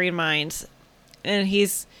literally read minds." And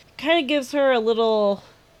he's kind of gives her a little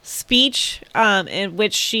speech in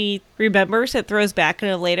which she remembers and throws back at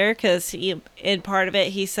him later, because in part of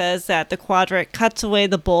it he says that the quadrant cuts away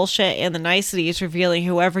the bullshit and the niceties, revealing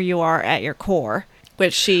whoever you are at your core,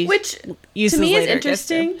 which uses to me is later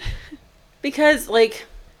interesting because, like,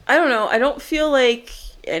 I don't know, I don't feel like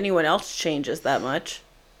anyone else changes that much.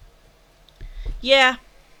 Yeah,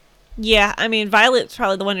 I mean Violet's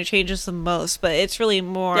probably the one who changes the most, but it's really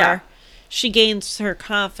more she gains her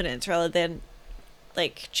confidence rather than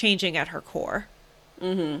like changing at her core.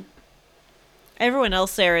 Everyone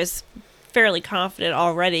else there is fairly confident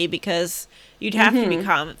already, because you'd have to be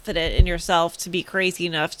confident in yourself to be crazy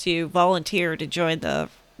enough to volunteer to join the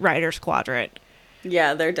Riders Quadrant.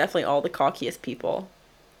 Yeah, they're definitely all the cockiest people.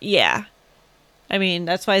 Yeah. I mean,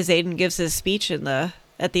 that's why Xaden gives his speech at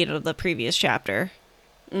the end of the previous chapter.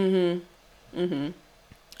 And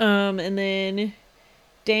then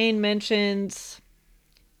Dane mentions,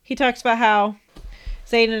 he talks about how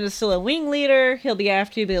Xaden is still a wing leader. He'll be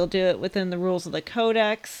asked to, but he'll do it within the rules of the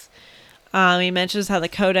Codex. He mentions how the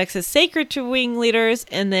Codex is sacred to wing leaders,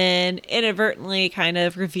 and then inadvertently kind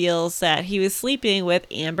of reveals that he was sleeping with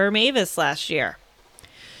Amber Mavis last year.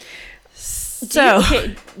 Do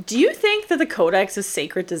you think that the Codex is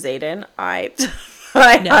sacred to Xaden? I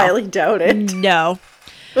highly doubt it. No,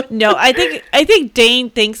 I think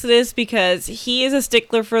Dane thinks it is, because he is a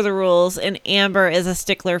stickler for the rules and Amber is a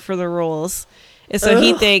stickler for the rules. And so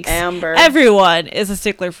he thinks Amber. Everyone is a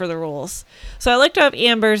stickler for the rules. So I looked up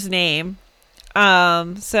Amber's name.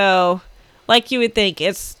 So like you would think,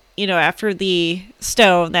 it's, after the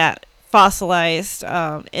stone that fossilized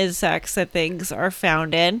insects and things are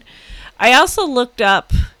found in. I also looked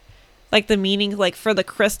up like the meaning, like for the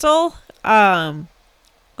crystal,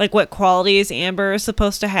 like what qualities amber is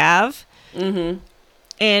supposed to have. And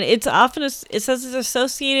it's often, it says it's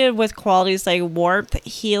associated with qualities like warmth,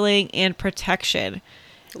 healing, and protection.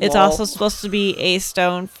 It's also supposed to be a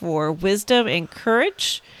stone for wisdom and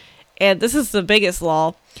courage. And this is the biggest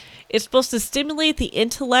law. It's supposed to stimulate the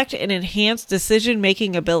intellect and enhance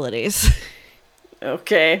decision-making abilities.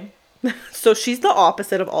 Okay. So she's the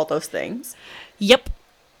opposite of all those things. Yep.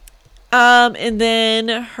 And then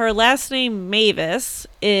her last name, Mavis,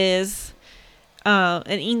 is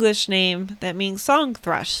an English name that means song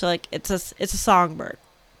thrush. So like it's a songbird.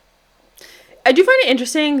 I do find it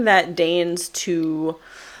interesting that Dane's two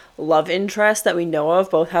love interests that we know of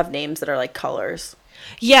both have names that are like colors.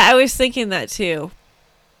 Yeah, I was thinking that too.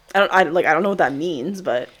 I don't know what that means,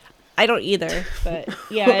 but I don't either. But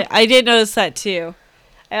yeah, I did notice that too.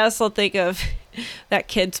 I also think of that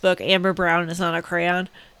kid's book, Amber Brown is Not a Crayon.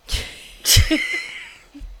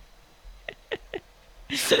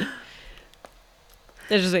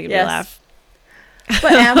 They're just making me laugh.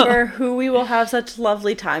 But Amber, who we will have such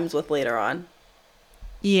lovely times with later on.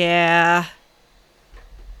 Yeah.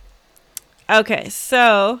 Okay,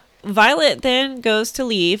 so Violet then goes to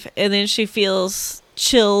leave, and then she feels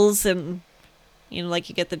chills and, like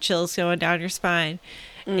you get the chills going down your spine.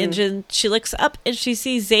 And then she looks up and she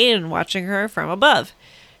sees Xaden watching her from above.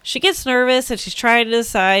 She gets nervous and she's trying to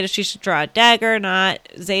decide if she should draw a dagger or not.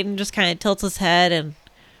 Xaden just kind of tilts his head and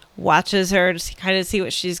watches her to kind of see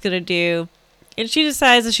what she's going to do. And she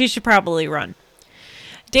decides that she should probably run.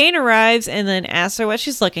 Dane arrives and then asks her what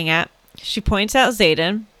she's looking at. She points out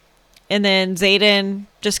Xaden. And then Xaden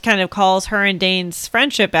just kind of calls her and Dane's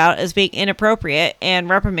friendship out as being inappropriate and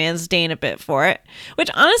reprimands Dane a bit for it. Which,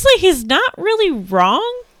 honestly, he's not really wrong,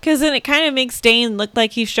 because then it kind of makes Dane look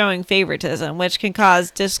like he's showing favoritism, which can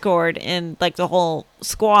cause discord in, like, the whole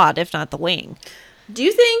squad, if not the wing. Do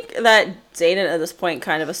you think that Xaden at this point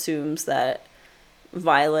kind of assumes that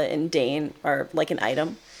Violet and Dane are, like, an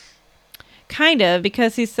item? Kind of,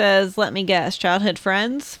 because he says, let me guess, childhood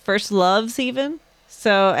friends? First loves, even?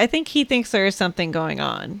 So I think he thinks there is something going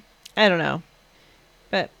on. I don't know.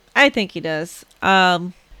 But I think he does.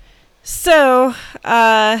 Then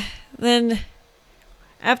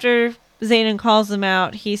after Xaden calls him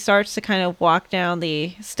out, he starts to kind of walk down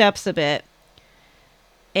the steps a bit.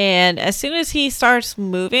 And as soon as he starts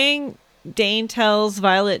moving, Dane tells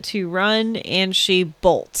Violet to run, and she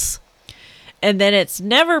bolts. And then it's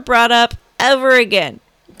never brought up ever again.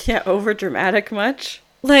 Yeah, over dramatic much?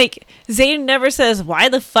 Like, Xaden never says, why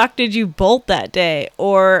the fuck did you bolt that day?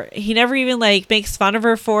 Or he never even, like, makes fun of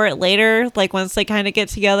her for it later, like, once they kind of get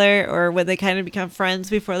together, or when they kind of become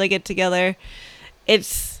friends before they get together.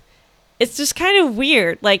 It's just kind of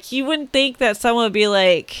weird. Like, you wouldn't think that someone would be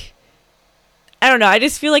like, I don't know, I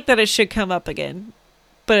just feel like that it should come up again.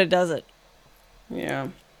 But it doesn't. Yeah.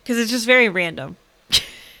 Because it's just very random.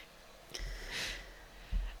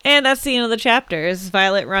 And that's the end of the chapter, is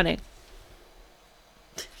Violet running.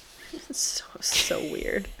 So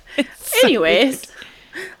weird. Anyways,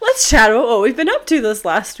 let's chat about what we've been up to this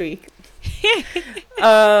last week.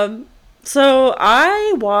 So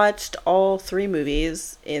I watched all 3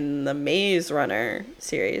 movies in the Maze Runner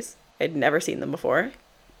series. I'd never seen them before.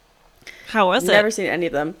 How was it? Never seen any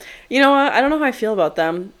of them. You know what? I don't know how I feel about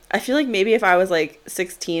them. I feel like maybe if I was like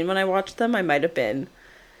 16 when I watched them, I might have been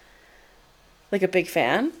like a big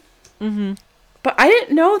fan. But I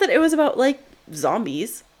didn't know that it was about like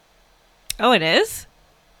zombies. Oh, it is?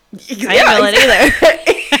 I Yeah, didn't know that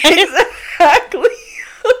either. exactly.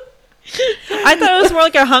 I thought it was more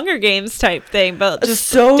like a Hunger Games type thing, but just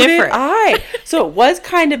So different. did I. So it was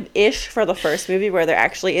kind of ish for the first movie where they're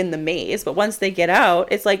actually in the maze, but once they get out,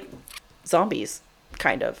 it's like zombies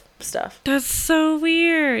kind of stuff. That's so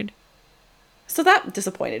weird. So that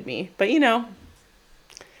disappointed me. But you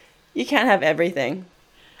can't have everything.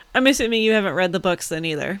 I'm assuming you haven't read the books then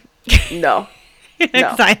either. No.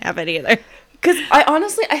 Because I haven't either. Because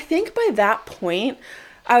I think by that point,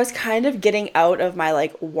 I was kind of getting out of my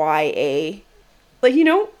like YA, like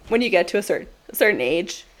when you get to a certain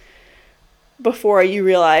age, before you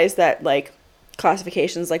realize that like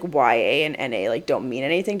classifications like YA and NA like don't mean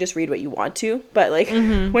anything. Just read what you want to. But like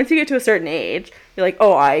once you get to a certain age, you're like,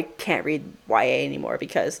 oh, I can't read YA anymore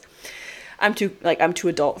because I'm too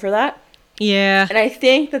adult for that. Yeah. And I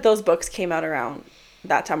think that those books came out around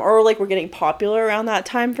that time, or like were getting popular around that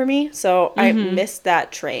time for me. So I missed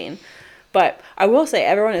that train. But I will say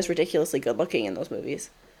everyone is ridiculously good looking in those movies.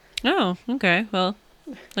 Oh, okay. Well,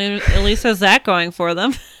 at least has that going for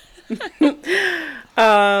them.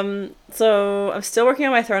 So I'm still working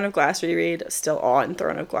on my Throne of Glass reread. Still on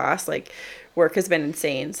Throne of Glass. Like, work has been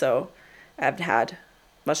insane, so I haven't had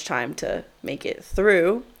much time to make it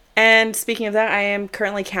through. And speaking of that, I am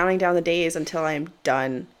currently counting down the days until I am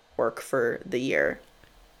done work for the year.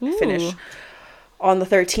 I finish on the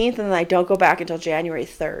 13th, and then I don't go back until January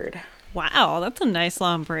 3rd. Wow, that's a nice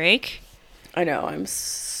long break. I know, I'm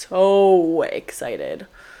so excited.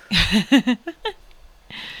 How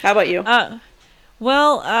about you?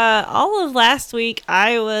 Well, all of last week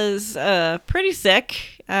I was pretty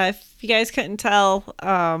sick. If you guys couldn't tell,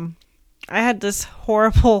 I had this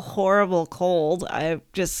horrible cold. I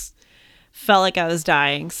just felt like I was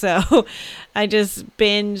dying. So I just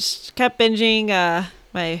kept binging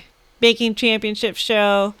my baking championship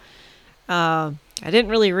show. I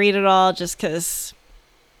didn't really read it all just because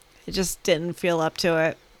I just didn't feel up to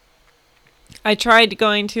it. I tried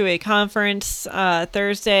going to a conference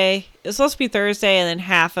Thursday. It was supposed to be Thursday and then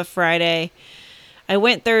half of Friday. I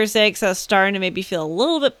went Thursday because I was starting to maybe feel a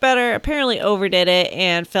little bit better. Apparently overdid it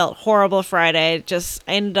and felt horrible Friday. I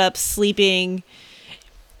ended up sleeping.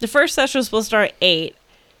 The first session was supposed to start at 8.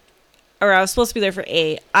 Or I was supposed to be there for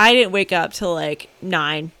 8. I didn't wake up till like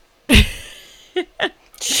 9.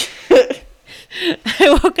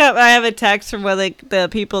 I woke up. I have a text from one of the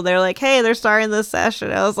people. They're like, "Hey, they're starting this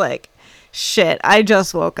session." I was like, "Shit, I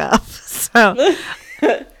just woke up." So,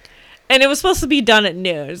 and it was supposed to be done at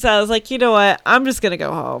noon. So I was like, you know what? I'm just gonna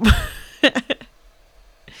go home.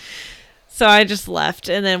 So I just left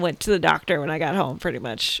and then went to the doctor when I got home, pretty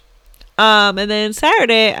much. And then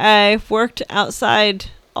Saturday, I worked outside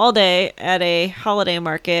all day at a holiday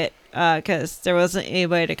market because there wasn't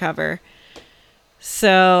anybody to cover.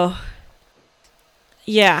 So.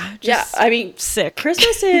 Yeah. I mean, sick.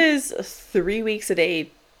 Christmas is 3 weeks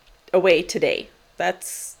away today.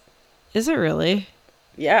 Is it really?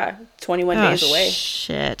 Yeah, 21 days away.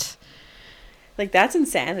 Shit. Like, that's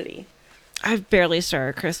insanity. I've barely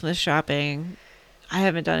started Christmas shopping. I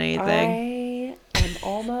haven't done anything. I am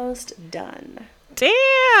almost done.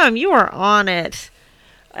 Damn, you are on it.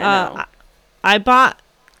 I know. I bought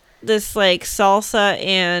this like salsa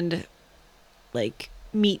and like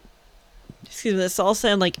meat. Excuse me, the salsa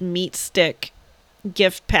and like meat stick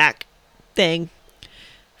gift pack thing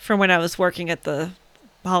from when I was working at the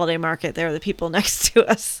holiday market. There were the people next to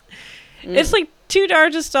us. It's like $2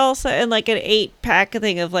 of salsa and like an 8-pack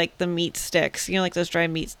thing of like the meat sticks, like those dry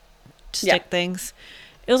meat stick things.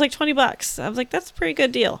 It was like $20. I was like, that's a pretty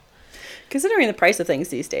good deal, considering the price of things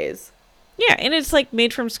these days. Yeah, and it's like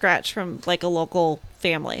made from scratch from like a local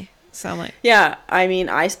family. So I'm like, yeah, I mean,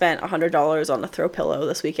 I spent $100 on a throw pillow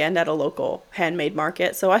this weekend at a local handmade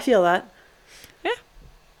market, so I feel that. Yeah.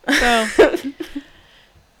 So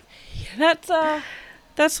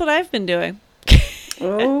that's what I've been doing.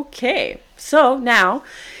 Okay, so now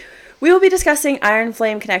we will be discussing Iron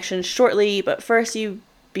Flame Connection shortly, but first you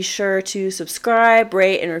be sure to subscribe,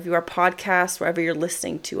 rate, and review our podcast wherever you're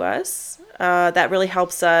listening to us. That really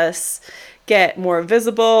helps us get more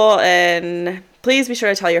visible, and please be sure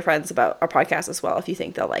to tell your friends about our podcast as well if you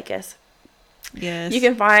think they'll like us. Yes. You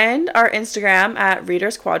can find our Instagram at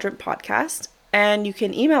Readers Quadrant Podcast, and you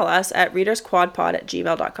can email us at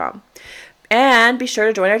readersquadpod@gmail.com. And be sure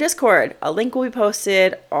to join our Discord. A link will be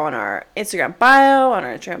posted on our Instagram bio, on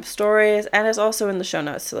our Instagram stories, and is also in the show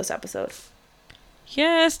notes to this episode.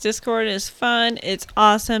 Yes, Discord is fun. It's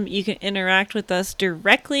awesome. You can interact with us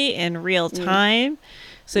directly in real time.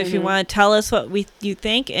 So if you want to tell us what you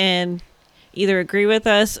think and either agree with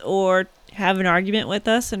us or have an argument with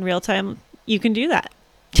us in real time, you can do that.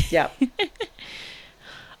 Yep.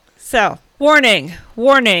 So, warning,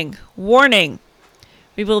 warning, warning.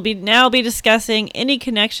 We will now be discussing any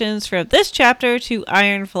connections from this chapter to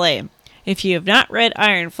Iron Flame. If you have not read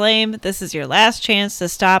Iron Flame, this is your last chance to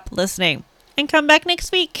stop listening. And come back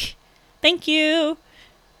next week. Thank you.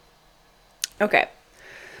 Okay.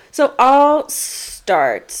 So I'll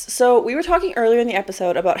start. So we were talking earlier in the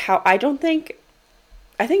episode about how I think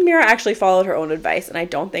Mira actually followed her own advice, and I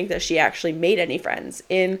don't think that she actually made any friends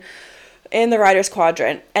in the Riders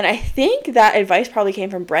Quadrant. And I think that advice probably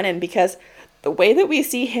came from Brennan, because the way that we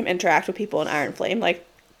see him interact with people in Iron Flame, like,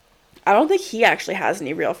 I don't think he actually has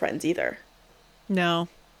any real friends either. No.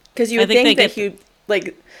 Because you would think that he,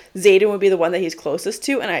 like, Xaden would be the one that he's closest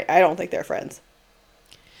to, and I don't think they're friends.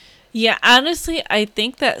 Yeah, honestly, I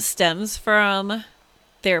think that stems from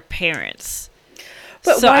their parents.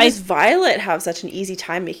 But so why does Violet have such an easy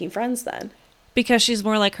time making friends then? Because she's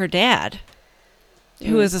more like her dad,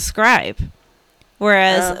 who is a scribe.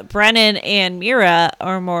 Whereas Brennan and Mira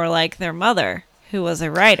are more like their mother, who was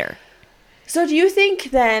a writer. So do you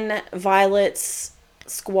think then Violet's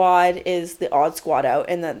squad is the odd squad out,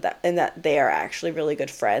 and that they are actually really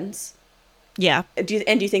good friends? Yeah. Do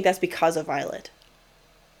you think that's because of Violet?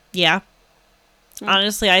 Yeah.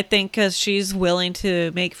 Honestly, I think because she's willing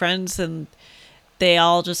to make friends, and they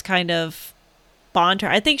all just kind of bond her.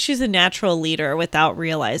 I think she's a natural leader without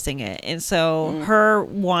realizing it. And so her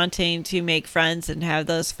wanting to make friends and have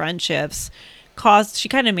those friendships she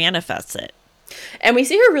kind of manifests it. And we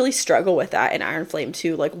see her really struggle with that in Iron Flame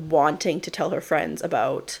too, like wanting to tell her friends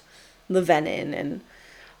about the venin and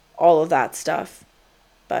all of that stuff.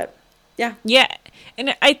 But yeah. Yeah.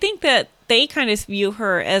 And I think that they kind of view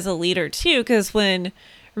her as a leader too, because when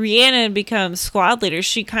Rhiannon becomes squad leader,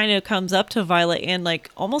 she kind of comes up to Violet and like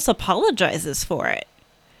almost apologizes for it.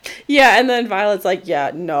 Yeah, and then Violet's like,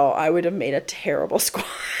 yeah, no, I would have made a terrible squad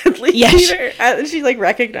leader. Yeah, she like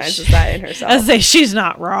recognizes that in herself. I say she's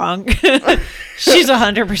not wrong. She's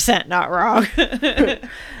 100% not wrong.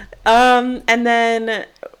 And then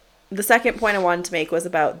the second point I wanted to make was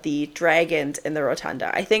about the dragons in the rotunda.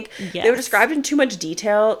 I think they were described in too much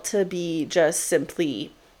detail to be just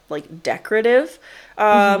simply like decorative.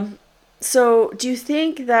 So do you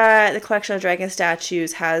think that the collection of dragon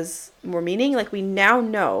statues has more meaning? Like, we now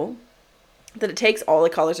know that it takes all the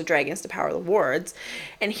colors of dragons to power the wards,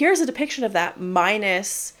 and here's a depiction of that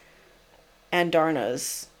minus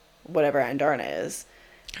Andarna's, whatever Andarna is.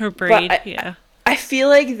 Her braid, yeah. I feel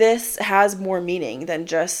like this has more meaning than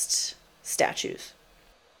just statues.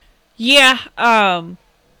 Yeah, I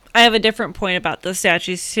have a different point about the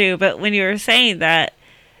statues too, but when you were saying that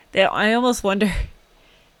I almost wonder,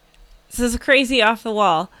 this is crazy off the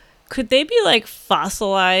wall, could they be like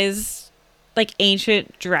fossilized, like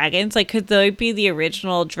ancient dragons? Like, could they be the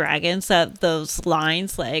original dragons that those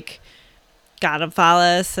lines, like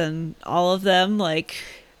Godophalis and all of them, like,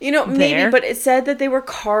 you know, maybe, but it said that they were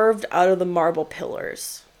carved out of the marble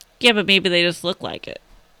pillars. Yeah, but maybe they just look like it.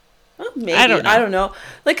 Well, maybe. I don't know.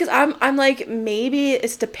 Like, because I'm like, maybe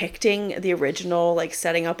it's depicting the original, like,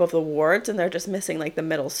 setting up of the wards, and they're just missing, like, the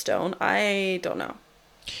middle stone. I don't know.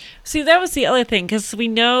 See, that was the other thing, because we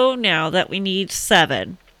know now that we need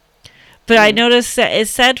 7. But I noticed that it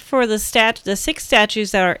said for the 6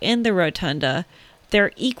 statues that are in the rotunda,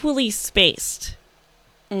 they're equally spaced.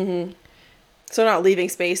 Mm-hmm. So not leaving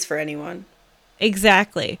space for anyone.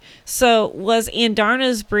 Exactly. So was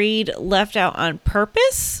Andarna's breed left out on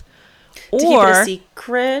purpose? To keep it a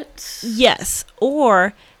secret? Yes.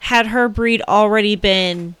 Or had her breed already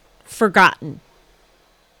been forgotten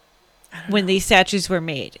when these statues were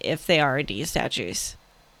made, if they are indeed statues?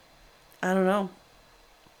 I don't know.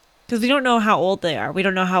 Because we don't know how old they are. We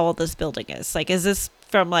don't know how old this building is. Like, is this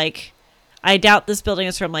from, like, I doubt this building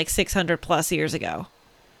is from, like, 600 plus years ago.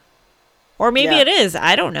 Or maybe it is.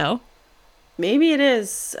 I don't know. Maybe it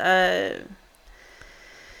is. I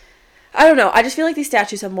don't know. I just feel like these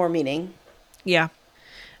statues have more meaning. Yeah.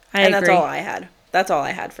 I agree. That's all I had. That's all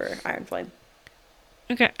I had for Iron Flame.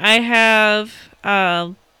 Okay. I have,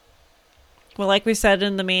 well, like we said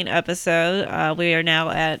in the main episode, we are now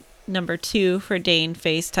at number 2 for Dane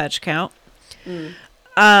face touch count. And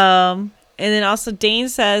then also Dane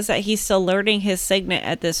says that he's still learning his signet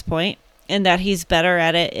at this point, and that he's better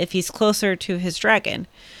at it if he's closer to his dragon.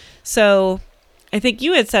 So I think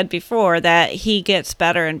you had said before that he gets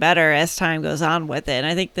better and better as time goes on with it. And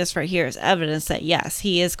I think this right here is evidence that, yes,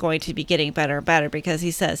 he is going to be getting better and better, because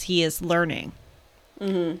he says he is learning.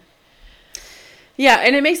 Mm-hmm. Yeah,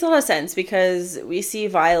 and it makes a lot of sense, because we see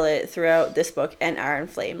Violet throughout this book and Iron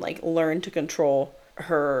Flame, like, learn to control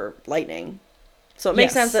her lightning. So it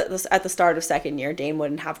makes Yes. sense that at the start of second year, Dane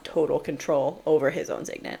wouldn't have total control over his own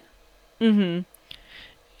signet. And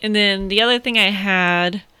then the other thing I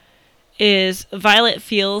had is Violet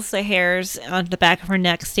feels the hairs on the back of her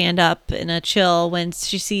neck stand up in a chill when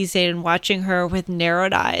she sees Xaden watching her with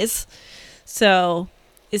narrowed eyes. So,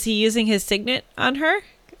 is he using his signet on her?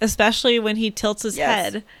 Especially when he tilts his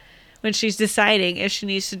head when she's deciding if she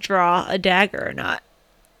needs to draw a dagger or not.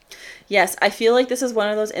 Yes, I feel like this is one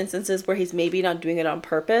of those instances where he's maybe not doing it on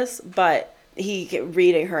purpose, but he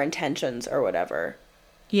reading her intentions or whatever.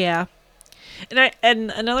 Yeah.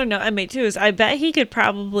 And another note I made too is I bet he could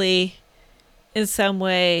probably in some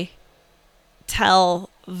way tell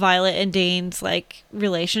Violet and Dane's like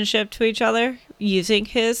relationship to each other using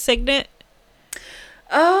his signet.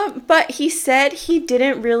 But he said he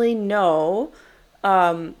didn't really know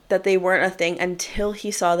that they weren't a thing until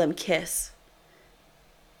he saw them kiss.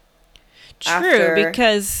 True,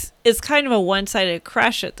 because it's kind of a one-sided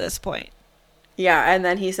crush at this point. Yeah, and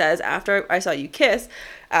then he says, after I saw you kiss,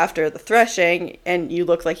 after the threshing, and you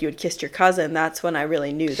looked like you had kissed your cousin, that's when I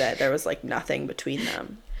really knew that there was, like, nothing between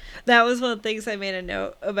them. That was one of the things I made a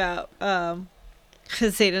note about,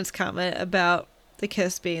 Xaden's comment about the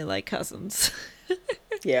kiss being like cousins.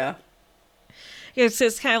 Yeah. It's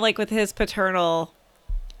just kind of like with his paternal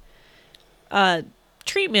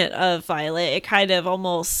treatment of Violet, it kind of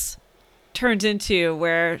almost turns into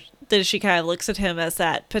where then she kind of looks at him as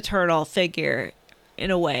that paternal figure in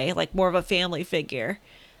a way, like more of a family figure.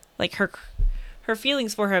 Like her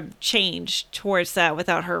feelings for him change towards that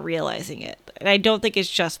without her realizing it. And I don't think it's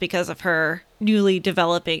just because of her newly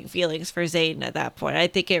developing feelings for Xaden at that point. I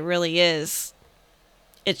think it really is.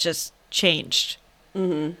 It's just changed.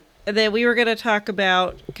 Mm-hmm. And then we were going to talk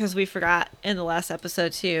about, because we forgot in the last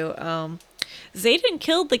episode too, Xaden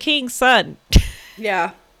killed the king's son.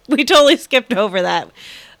 Yeah. We totally skipped over that.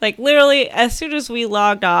 Like, literally, as soon as we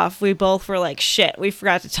logged off, we both were like, shit, we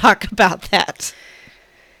forgot to talk about that.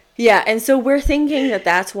 Yeah, and so we're thinking that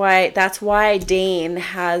that's why Dane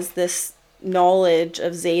has this knowledge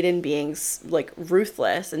of Xaden being, like,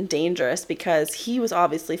 ruthless and dangerous, because he was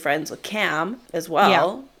obviously friends with Cam as well.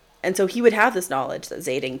 Yeah. And so he would have this knowledge that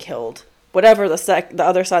Xaden killed whatever the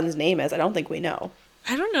other son's name is. I don't think we know.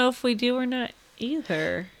 I don't know if we do or not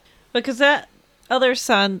either. Because that other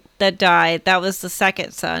son that died, that was the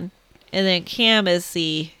second son. And then Cam is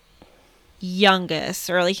the youngest,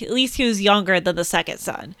 or like, at least he was younger than the second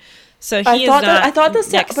son. So I thought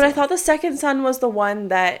the second son was the one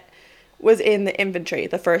that was in the infantry.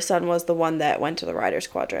 The first son was the one that went to the Riders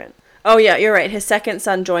Quadrant. Oh yeah, you're right. His second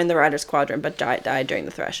son joined the Riders Quadrant but died during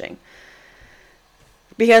the threshing.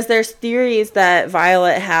 Because there's theories that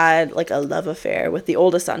Violet had like a love affair with the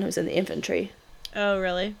oldest son who's in the infantry. Oh,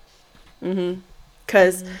 really? Mm-hmm.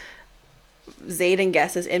 Because Xaden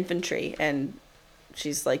guesses infantry, and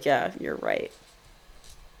she's like, yeah, you're right.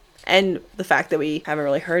 And the fact that we haven't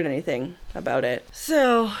really heard anything about it.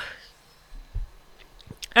 So,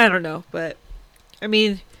 I don't know, but, I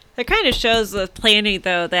mean, that kind of shows the planning,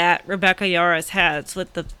 though, that Rebecca Yarros has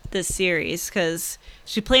with this series, because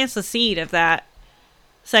she plants the seed of that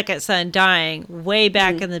second son dying way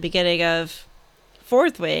back in the beginning of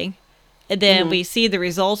Fourth Wing, and then we see the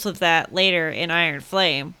results of that later in Iron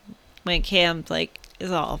Flame, when Cam, like,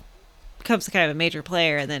 becomes kind of a major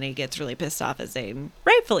player, and then he gets really pissed off at Xaden.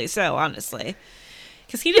 Rightfully so, honestly.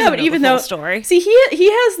 Because he doesn't know the full story. See, he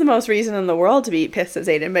has the most reason in the world to be pissed at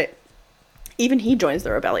Xaden, but even he joins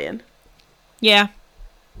the rebellion. Yeah.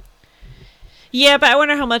 Yeah, but I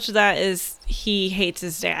wonder how much of that is he hates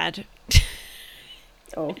his dad.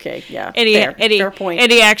 Okay, yeah. Fair point.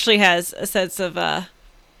 And he actually has a sense of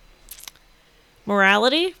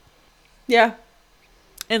morality. Yeah.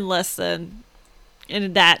 And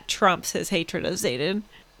that trumps his hatred of Xaden.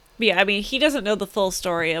 But yeah, I mean, he doesn't know the full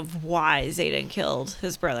story of why Xaden killed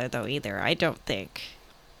his brother, though, either, I don't think.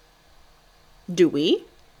 Do we?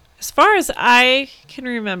 As far as I can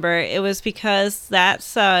remember, it was because that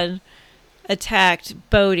son attacked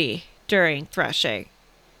Bodhi during threshing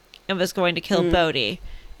and was going to kill Bodhi.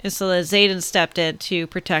 And so then Xaden stepped in to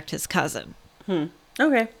protect his cousin.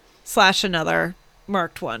 Okay. / another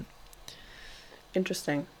marked one.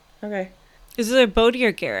 Interesting. Okay. Is it either Bodhi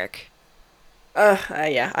or Garrick?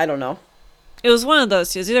 Yeah, I don't know. It was one of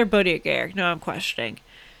those two. It was either Bodhi or Garrick. No, I'm questioning.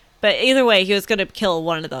 But either way, he was going to kill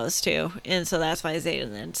one of those two. And so that's why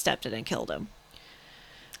Xaden then stepped in and killed him.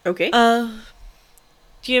 Okay.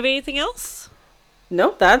 Do you have anything else?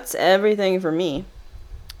 Nope, that's everything for me.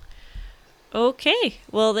 Okay.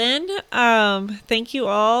 Well then, thank you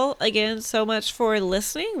all again so much for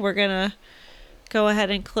listening. We're going to go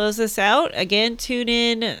ahead and close this out. Again, tune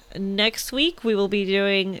in next week. We will be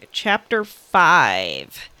doing chapter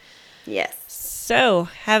 5. Yes. So,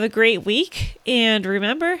 have a great week, and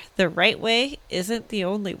remember, the right way isn't the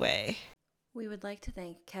only way. We would like to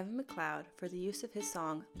thank Kevin MacLeod for the use of his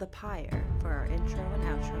song, The Pyre, for our intro and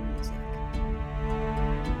outro music.